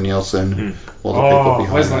Leslie Nielsen, all the people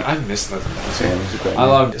behind Leslie, it. I missed that. Yeah, I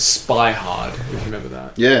loved Spy Hard, if you remember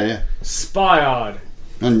that. Yeah. Spy Hard.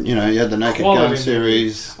 And, you had the Naked Gun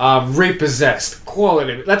series. Repossessed.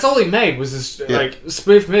 Quality. That's all he made was this,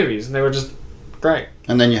 spoof movies, and they were just great.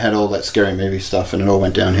 And then you had all that scary movie stuff, and it all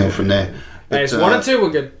went downhill from there. But, 1 and 2 were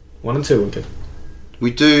good. 1 and 2 were good.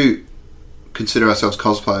 We do consider ourselves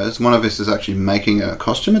cosplayers. One of us is actually making a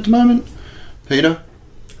costume at the moment. Peter,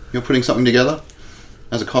 you're putting something together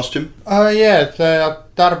as a costume? Yeah, so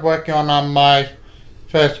I started working on my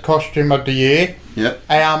first costume of the year. Yep.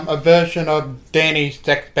 A version of Danny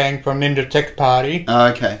Sexbang from Ninja Sex Party.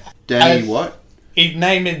 Okay. Danny As- what? His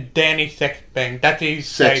name is Danny Sexbang. That's his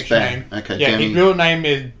stage Sexbang. name. Okay, Yeah, Danny. his real name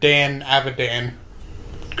is Dan Avidan.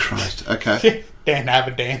 Christ. Okay. Dan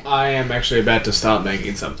Avidan. I am actually about to start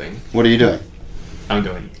making something. What are you doing? I'm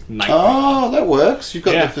doing night. Oh, that works. You've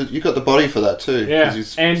got Yeah. you've got the body for that too. 'cause Yeah,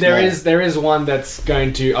 he's and small. there is one that's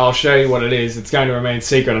going to. I'll show you what it is. It's going to remain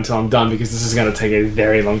secret until I'm done because this is going to take a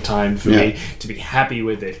very long time for me to be happy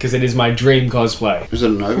with it because it is my dream cosplay. Is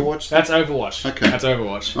it an Overwatch thing? That's Overwatch. Okay. That's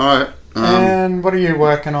Overwatch. All right. And what are you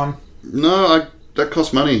working on? No, that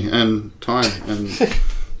costs money and time, and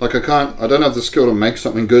like I don't have the skill to make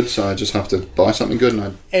something good, so I just have to buy something good, and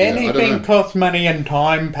I Anything don't know. costs money and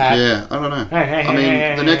time, Pat. Yeah, I don't know. Hey, I mean,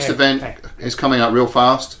 hey, the next hey, event hey. is coming up real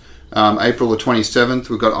fast. April the 27th,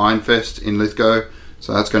 we've got Ironfest in Lithgow,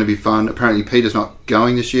 so that's going to be fun. Apparently, Peter's not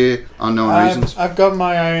going this year, unknown reasons. I've got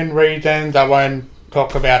my own reasons. I won't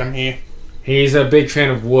talk about them here. He's a big fan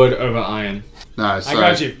of wood over iron. No, so I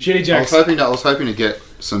got you. Shitty jokes. I was hoping to get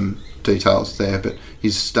some details there, but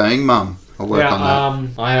he's staying mum. I'll work on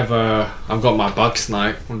that. I've got my Bucks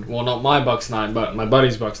night. Well, not my Bucks night, but my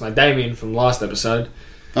buddy's Bucks night. Damien from last episode.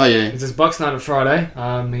 Oh yeah, It's his Bucks night on Friday.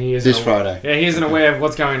 He isn't this Friday. Yeah, he isn't aware of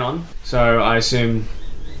what's going on, so I assume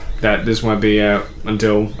that this won't be out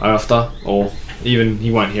until after, or even he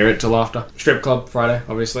won't hear it till after. Strip club Friday,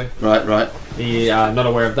 obviously. Right. He not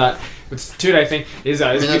aware of that. It's a 2-day thing.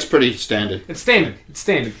 I mean, that's pretty standard. It's standard.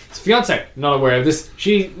 His fiance not aware of this.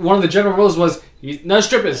 One of the general rules was no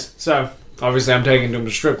strippers. So obviously I'm taking him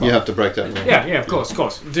to strip club. You have to break that rule. Yeah, of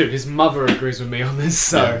course. Dude, his mother agrees with me on this.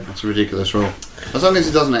 So Yeah, that's a ridiculous rule. As long as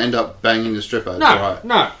he doesn't end up banging the stripper, it's alright.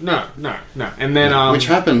 no. And then Which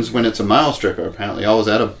happens when it's a male stripper, apparently. I was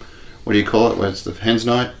at what do you call it, where it's the hen's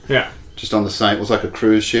night? yeah. Just on the same, it was like a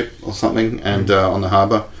cruise ship or something, and on the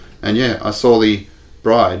harbour. And yeah, I saw the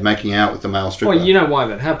bride making out with the male stripper. Well, you know why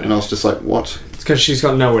that happened. And I was just like, what? It's because she's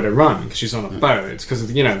got nowhere to run because she's on a boat. It's because of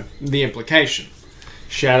the implication.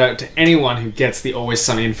 Shout out to anyone who gets the Always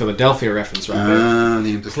Sunny in Philadelphia reference right there. The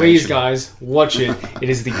implication. Please, guys, watch it. It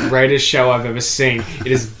is the greatest show I've ever seen.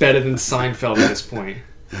 It is better than Seinfeld at this point.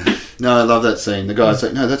 No, I love that scene. The guy's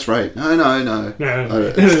like, no, that's rape. No. No.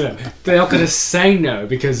 They're not going to say no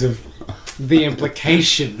because of the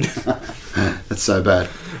implication. That's so bad.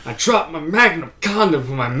 I dropped my Magnum condom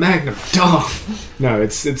for my Magnum dog. No,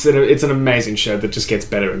 it's an amazing show that just gets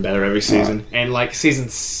better and better every season. Right. And like season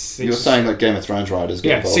 6, you're saying like Game of Thrones writers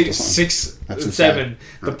get involved or something? 6 and 7.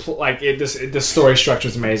 The story structure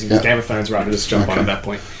is amazing. Yeah. Game of Thrones writers just jump on at that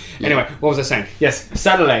point. Yeah. Anyway, what was I saying? Yes,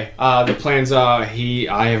 Saturday. The plans are I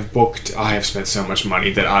have spent so much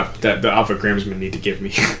money that the other groomsmen need to give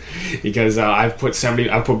me because I've put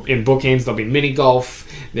in bookings. There'll be mini golf.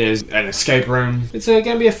 There's an escape room. It's going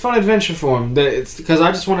to be a fun adventure for him. It's because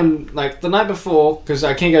I just want him the night before because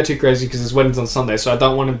I can't go too crazy because his wedding's on Sunday, so I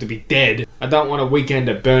don't want him to be dead. I don't want a weekend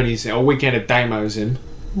at Bernie's or a weekend at Damo's in.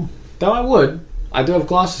 Though I would. I do have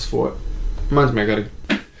glasses for it. Reminds me, I gotta.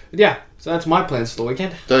 Yeah. So that's my plans for the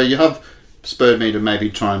weekend. So you have spurred me to maybe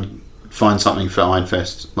try and find something for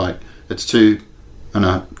Ironfest. Like, it's 2 and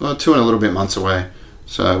a little bit months away.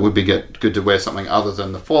 So it would be good to wear something other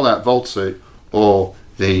than the Fallout Vault suit or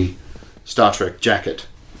the Star Trek jacket,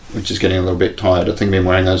 which is getting a little bit tired. I think I've been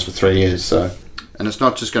wearing those for 3 years. So, and it's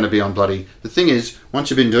not just going to be on bloody... The thing is,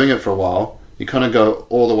 once you've been doing it for a while, you kind of go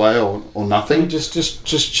all the way or nothing. Just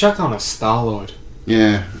chuck on a Star-Lord.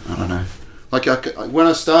 Yeah, I don't know. Like, when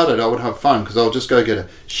I started, I would have fun because I'll just go get a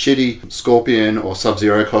shitty Scorpion or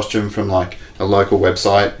Sub-Zero costume from, like, a local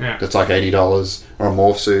website that's like $80 or a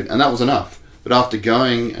morph suit, and that was enough. But after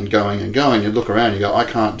going, you look around and you go, I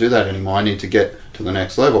can't do that anymore. I need to get to the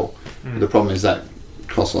next level. The problem is that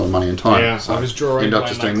costs a lot of money and time. Yeah, so I was drawing end up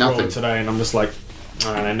just doing nothing today, and I'm just like,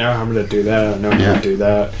 I know I'm going to do that. I know I'm going to do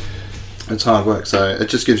that. It's hard work, so it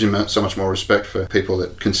just gives you so much more respect for people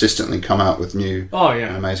that consistently come out with new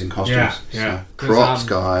and amazing costumes. Yeah. So, props,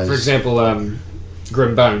 guys. For example,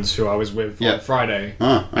 Grim Bones, who I was with on Friday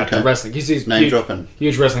at the wrestling. He's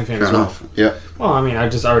huge wrestling fan as well. Yeah. Well, I mean, I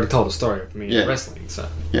already told a story of me wrestling, so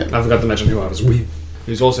I forgot to mention who I was with.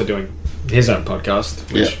 He's also doing his own podcast,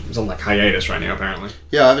 which is on like hiatus right now, apparently.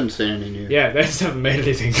 Yeah, I haven't seen any new. Yeah, they just haven't made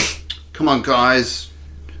anything. Come on, guys.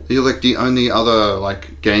 You're like the only other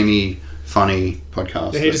like gamey, funny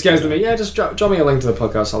podcast. He just goes to me, just drop me a link to the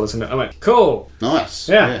podcast, I'll listen to it. I went, cool. Nice.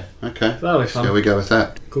 Yeah. Okay. That'll be fun. So we go with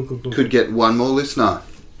that. Cool. Could get one more listener.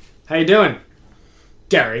 How you doing,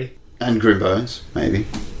 Gary? And Grimbones, maybe.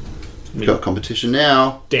 We've got competition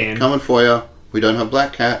now. Dan. Coming for you. We don't have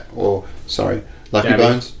Black Cat, Lucky Gabby.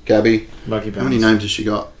 Bones, Gabby. Lucky Bones. How many names has she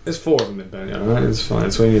got? There's 4 of them in Boneyard, right? It's fine.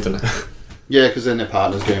 That's what you need to know. Yeah, because then their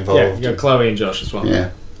partners get involved. Yeah, you got Chloe and Josh as well. Yeah.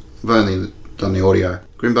 I've only done the audio.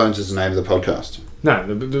 Grimbones is the name of the podcast. No,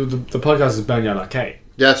 the podcast is Boneyard Arcade.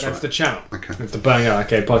 Yeah, that's That's right. the channel. Okay. It's the Boneyard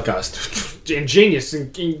Arcade podcast. Ingenious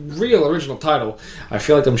and real original title. I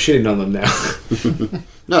feel like I'm shitting on them now.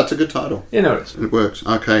 No, it's a good title. You know it is. It works.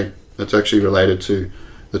 Arcade. That's actually related to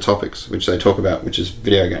the topics which they talk about, which is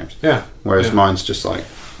video games. Yeah. Whereas Yeah. mine's just like,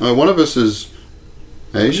 oh, one of us is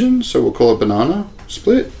Asian, so we'll call it banana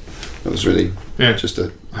split. It was really just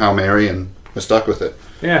a Hail Mary, and we're stuck with it.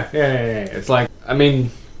 Yeah. It's like, I mean,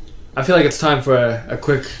 I feel like it's time for a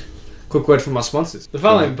quick word from our sponsors. The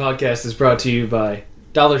following podcast is brought to you by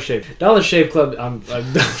Dollar Shave. Dollar Shave Club.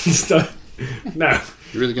 No.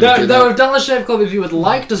 You're really going to do No, that? Dollar Shave Club, if you would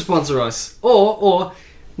like to sponsor us, or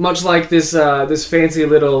much like this fancy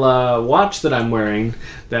little watch that I'm wearing,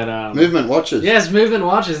 that Movement watches. yes, Movement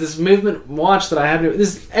watches. This Movement watch that I have,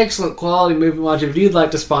 this excellent quality Movement watch. If you'd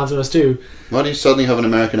like to sponsor us too, Why do you suddenly have an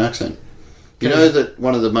American accent? You know that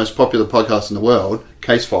one of the most popular podcasts in the world,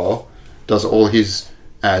 Casefile, does all his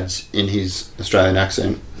ads in his Australian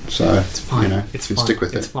accent. So, it's fine. you know, It's you can fine. stick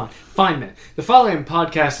with It's it. fine. Fine then. The following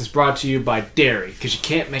podcast is brought to you by dairy, because you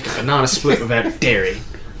can't make a banana split without dairy.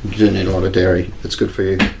 You do need a lot of dairy. It's good for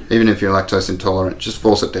you. Even if you're lactose intolerant, just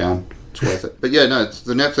force it down. It's worth it. But yeah, no, it's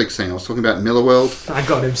the Netflix thing. I was talking about Millerworld. I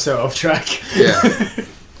got him so off track. Yeah.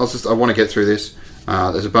 I want to get through this.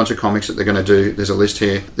 There's a bunch of comics that they're going to do. There's a list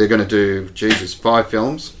here. They're going to do, 5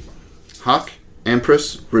 films. Huck,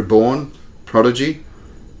 Empress, Reborn, Prodigy,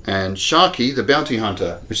 and Sharky, the Bounty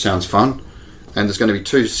Hunter, which sounds fun. And there's going to be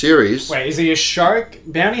 2 series. Wait, is he a shark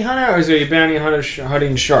bounty hunter, or is he a bounty hunter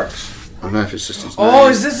hunting sharks? I don't know if it's just his Oh,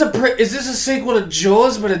 name. is this a sequel to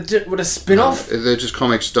Jaws with a spin-off? They're just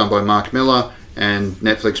comics done by Mark Miller, and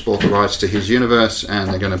Netflix bought the rights to his universe, and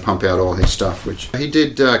they're going to pump out all his stuff. Which he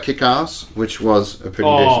did Kick-Ass, which was a pretty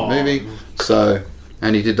decent movie. So,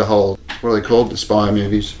 and he did the whole, what are they called? The spy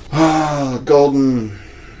movies. Golden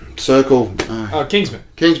Circle. Oh, Kingsman.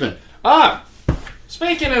 Kingsman. Ah,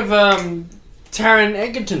 speaking of Taron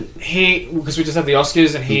Egerton, because we just had the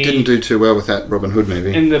Oscars, and He didn't do too well with that Robin Hood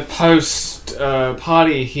movie. in the post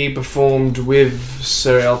party, he performed with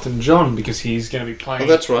Sir Elton John, because he's going to be playing. Oh,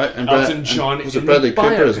 that's right. And Elton John was in it Bradley the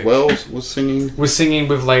Cooper as biopic. well? Was singing. Was singing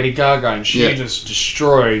with Lady Gaga, and she Yeah. just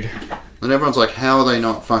destroyed. And everyone's like, how are they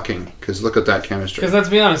not fucking? Because look at that chemistry. Because let's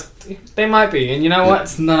be honest, they might be, and you know what?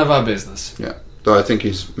 It's none of our business. Yeah. Though I think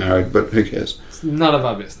he's married, but who cares? It's none of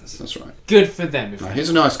our business. That's right. Good for them. No, he's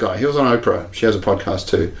a nice guy. He was on Oprah. She has a podcast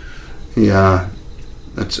too.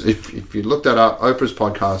 If you look that up, Oprah's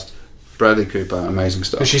podcast, Bradley Cooper, amazing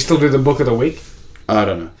stuff. Does she still do the book of the week? I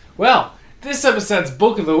don't know. Well, this episode's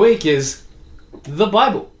book of the week is the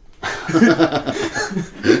Bible.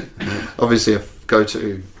 Obviously, a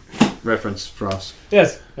go-to reference for us.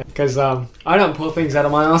 Yes, because I don't pull things out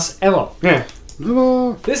of my ass ever. Yeah.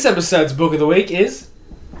 Oh. This episode's book of the week is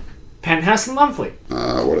Penthouse Monthly.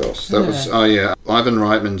 What else? That was Ivan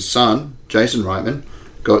Reitman's son, Jason Reitman,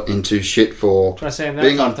 got into shit for Try saying that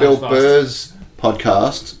being on 5 Bill times fast. Burr's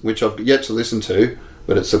podcast, which I've yet to listen to,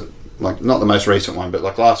 but it's not the most recent one, but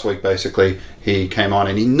like last week basically he came on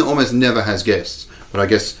and he almost never has guests, but I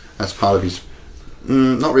guess that's part of his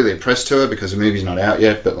not really a press tour because the movie's not out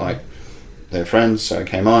yet, but like they're friends, so he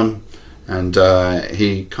came on and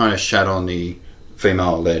he kind of shat on the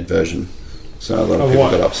female-led version, so a lot of Of people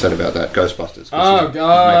what? got upset about that. Ghostbusters. 'cause Oh, he's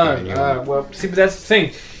making a new one. well, see, but that's the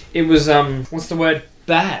thing. It was, what's the word?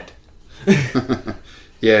 Bad.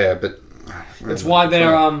 Yeah, but That's why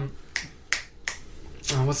they're,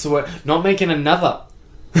 what's the word? Not making another.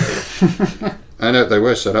 I know they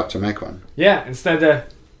were set up to make one. Yeah, instead they're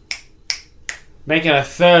making a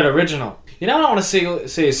third original. You know what I want to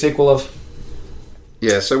see a sequel of?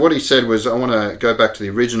 Yeah, so what he said was, I want to go back to the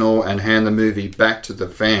original and hand the movie back to the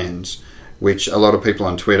fans, which a lot of people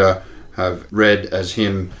on Twitter have read as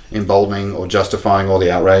him emboldening or justifying all the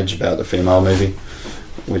outrage about the female movie.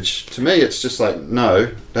 Which, to me, it's just like,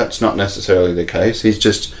 no, that's not necessarily the case. He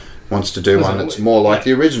just wants to do one that's more like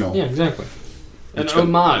the original. Yeah, exactly. An Which got-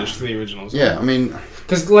 homage to the originals. Yeah, I mean,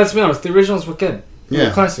 Because let's be honest, the originals were good. They were Yeah.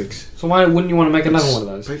 classics. So why wouldn't you want to make another It's- one of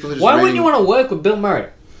those? people are just Why wouldn't reading- you want to work with Bill Murray?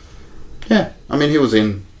 yeah, I mean, he was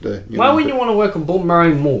in the... Why wouldn't you want to work with Bill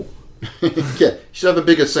Murray more? Yeah, you should have a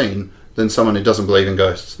bigger scene than someone who doesn't believe in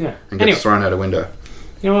ghosts Yeah. and gets Anyway, thrown out a window.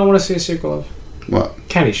 you know what I want to see a sequel of? What?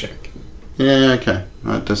 Caddyshack. Yeah, okay.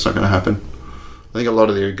 Right, that's not going to happen. I think a lot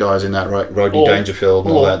of the guys in that, right, Rodney Or- Dangerfield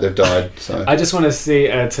and all or- that, they've died. So I just want to see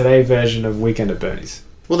a today version of Weekend at Bernie's.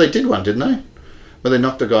 well, they did one, didn't they? Where they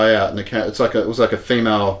knocked a guy out, and it was like a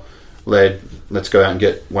female-led "let's go out and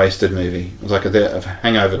get wasted" movie. It was like a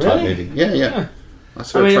hangover type Really? movie. Yeah. Huh. I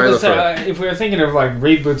saw I a mean, trailer let's for say, it. if we were thinking of like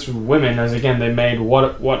reboots with women, as again they made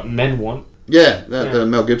what men want. Yeah, Yeah. the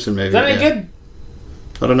Mel Gibson movie. Is that any yeah. good?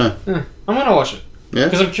 I don't know. I'm gonna watch it Yeah,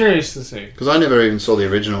 because I'm curious to see. because I never even saw the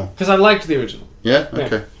original. Because I liked the original. Yeah, Yeah.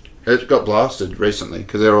 okay. It got blasted recently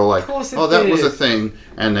because they're all like, Of course it "Oh, that was did. a thing,"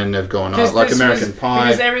 and then they've gone, "Oh, Because like this American was- Pie."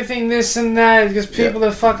 Because everything this and that. Because people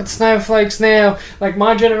are fucking snowflakes now. Like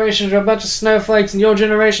my generation are a bunch of snowflakes, and your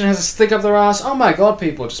generation has a stick up their ass. Oh my god,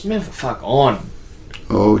 people, just move the fuck on.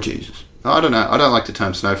 Oh Jesus! I don't know. I don't like the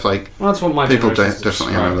term snowflake. Well, that's what my People generation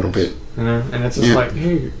definitely are a little bit. You know, and it's just Yeah. like,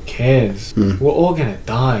 who cares? We're all gonna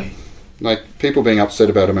die. Like people being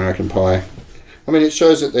upset about American Pie. I mean, it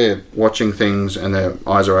shows that they're watching things and their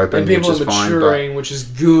eyes are open, And which people is are fine. maturing, which is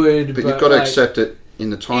good. But you've got to like, accept it in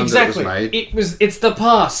the time exactly. that it was made. It's the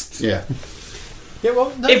past. Yeah, Yeah,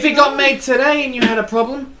 well, If it got made today and you had a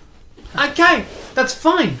problem, okay, that's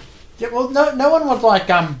fine. Yeah, well, no one was like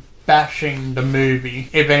bashing the movie.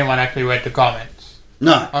 If anyone actually read the comments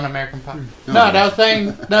no, on American Pie, No. no, they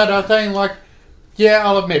were saying like, yeah,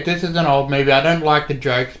 I'll admit this is an old movie. I don't like the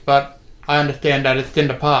jokes, but I understand that it's in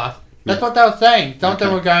the past. That's Yeah. what they were saying. Some of them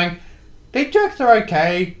Okay. were going, these jokes are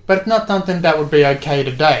okay, but it's not something that would be okay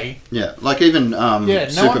today. yeah, like even no one-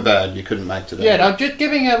 Superbad, you couldn't make today. Yeah, they're just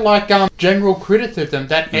giving it like general criticism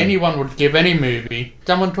that anyone would give any movie.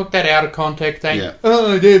 Someone took that out of context saying, Yeah.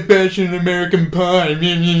 oh, they're bashing American Pie.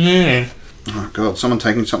 Meh, meh, meh. Oh god, someone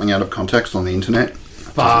taking something out of context on the internet?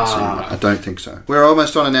 Fuck. I don't think so. We're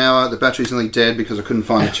almost on an hour. The battery's nearly dead because I couldn't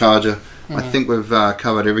find the charger. I think we've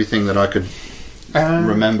covered everything that I could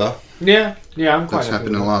remember Yeah, I'm quite that's happy happened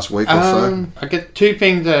in with the that. last week or so. I get two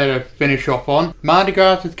things to finish off on. Mardi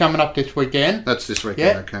Gras is coming up this weekend. That's this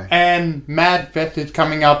weekend, Yeah. okay. And Mad Fest is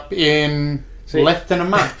coming up in See- less than a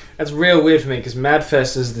month. That's real weird for me because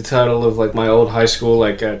Madfest is the title of like my old high school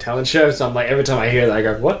like talent show. So I'm like every time I hear that I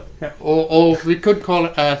go, what? Yeah, or we could call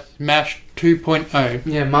it a Smash 2.0.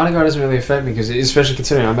 Yeah, Mardi Gras doesn't really affect me because especially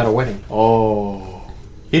considering I'm at a wedding. Oh.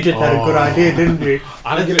 You just had a good idea, didn't you?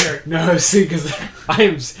 I'm gonna no see because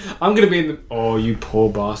I'm gonna be in the you poor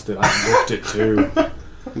bastard I booked it too.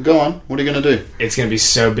 Go on. What are you going to do? It's gonna be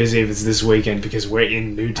so busy if it's this weekend because we're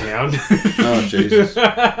in Newtown. Oh, Jesus.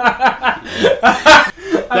 I've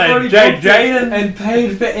already booked it and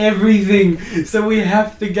paid for everything, so we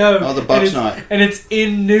have to go. Oh, the Bucks and night. and it's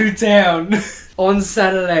in Newtown on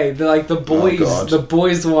Saturday. God. The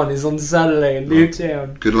boys one is on Saturday in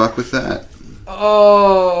Newtown. Good luck with that.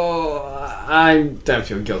 Oh, I don't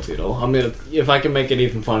feel guilty at all. I'm gonna, if I can make it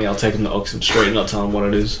even funny, I'll take him to Oxford Street and not tell him what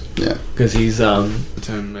it is. Yeah. Because he's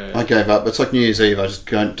I gave up. It's like New Year's Eve. I just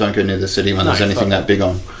don't go near the city when No, there's anything fuck that big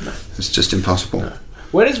on. It's just impossible.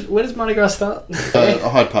 Where does Mardi Gras start?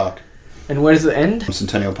 Hyde Park. And where does it end?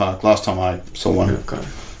 Centennial Park. Last time I saw one.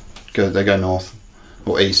 Okay. They go north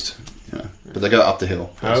or east, but they go up the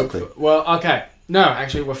hill basically. Well, okay. No,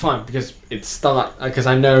 actually, we're fine because because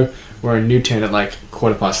I know we're in Newtown at like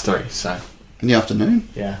 3:15. So In the afternoon.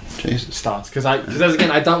 yeah, it Jesus. starts because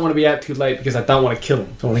again I don't want to be out too late because I don't want to kill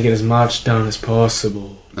him. So I want to get as much done as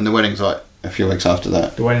possible. And the wedding's like a few weeks after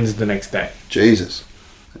that. The wedding's the next day. Jesus.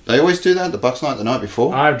 They always do that. The Bucks night the night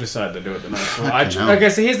before. I've decided to do it the night before. Fucking hell. Okay,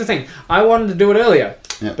 so here's the thing. I wanted to do it earlier,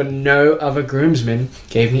 Yeah. but no other groomsmen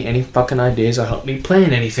gave me any fucking ideas or helped me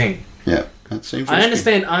plan anything. Yeah. That seems. I risky.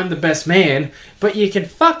 understand I'm the best man, but you can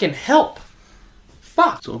fucking help.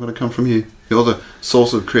 Fuck. It's all going to come from you. You're the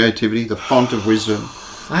source of creativity, the font of wisdom.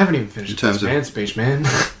 I haven't even finished In terms this of- man speech, man.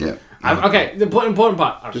 Yeah. Okay, the important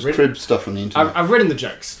part. Just crib stuff from the internet. I've written the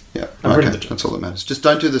jokes. Yeah. I've written Okay. the jokes. That's all that matters. Just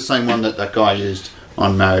don't do the same one that guy used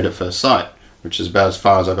on Married at First Sight, which is about as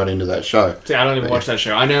far as I got into that show. See, I don't even watch that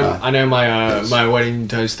show. I know my wedding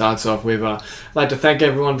toast starts off with I'd like to thank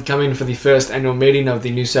everyone for coming for the first annual meeting of the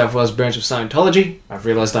New South Wales branch of Scientology. I've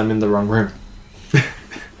realised I'm in the wrong room.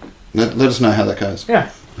 Let us know how that goes. Yeah.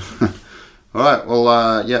 All right.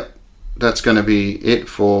 Well, that's going to be it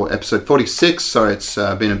for episode 46. Sorry, it's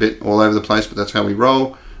been a bit all over the place, but that's how we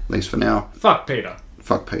roll, at least for now. Fuck Peter.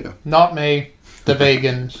 Fuck Peter. Not me, the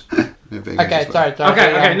vegans. They're vegans Okay, as well. sorry.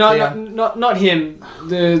 Okay, not him.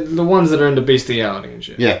 The ones that are into bestiality and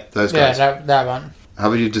shit. Yeah, those Yeah, guys. that one.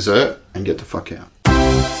 Have your dessert and get the fuck out.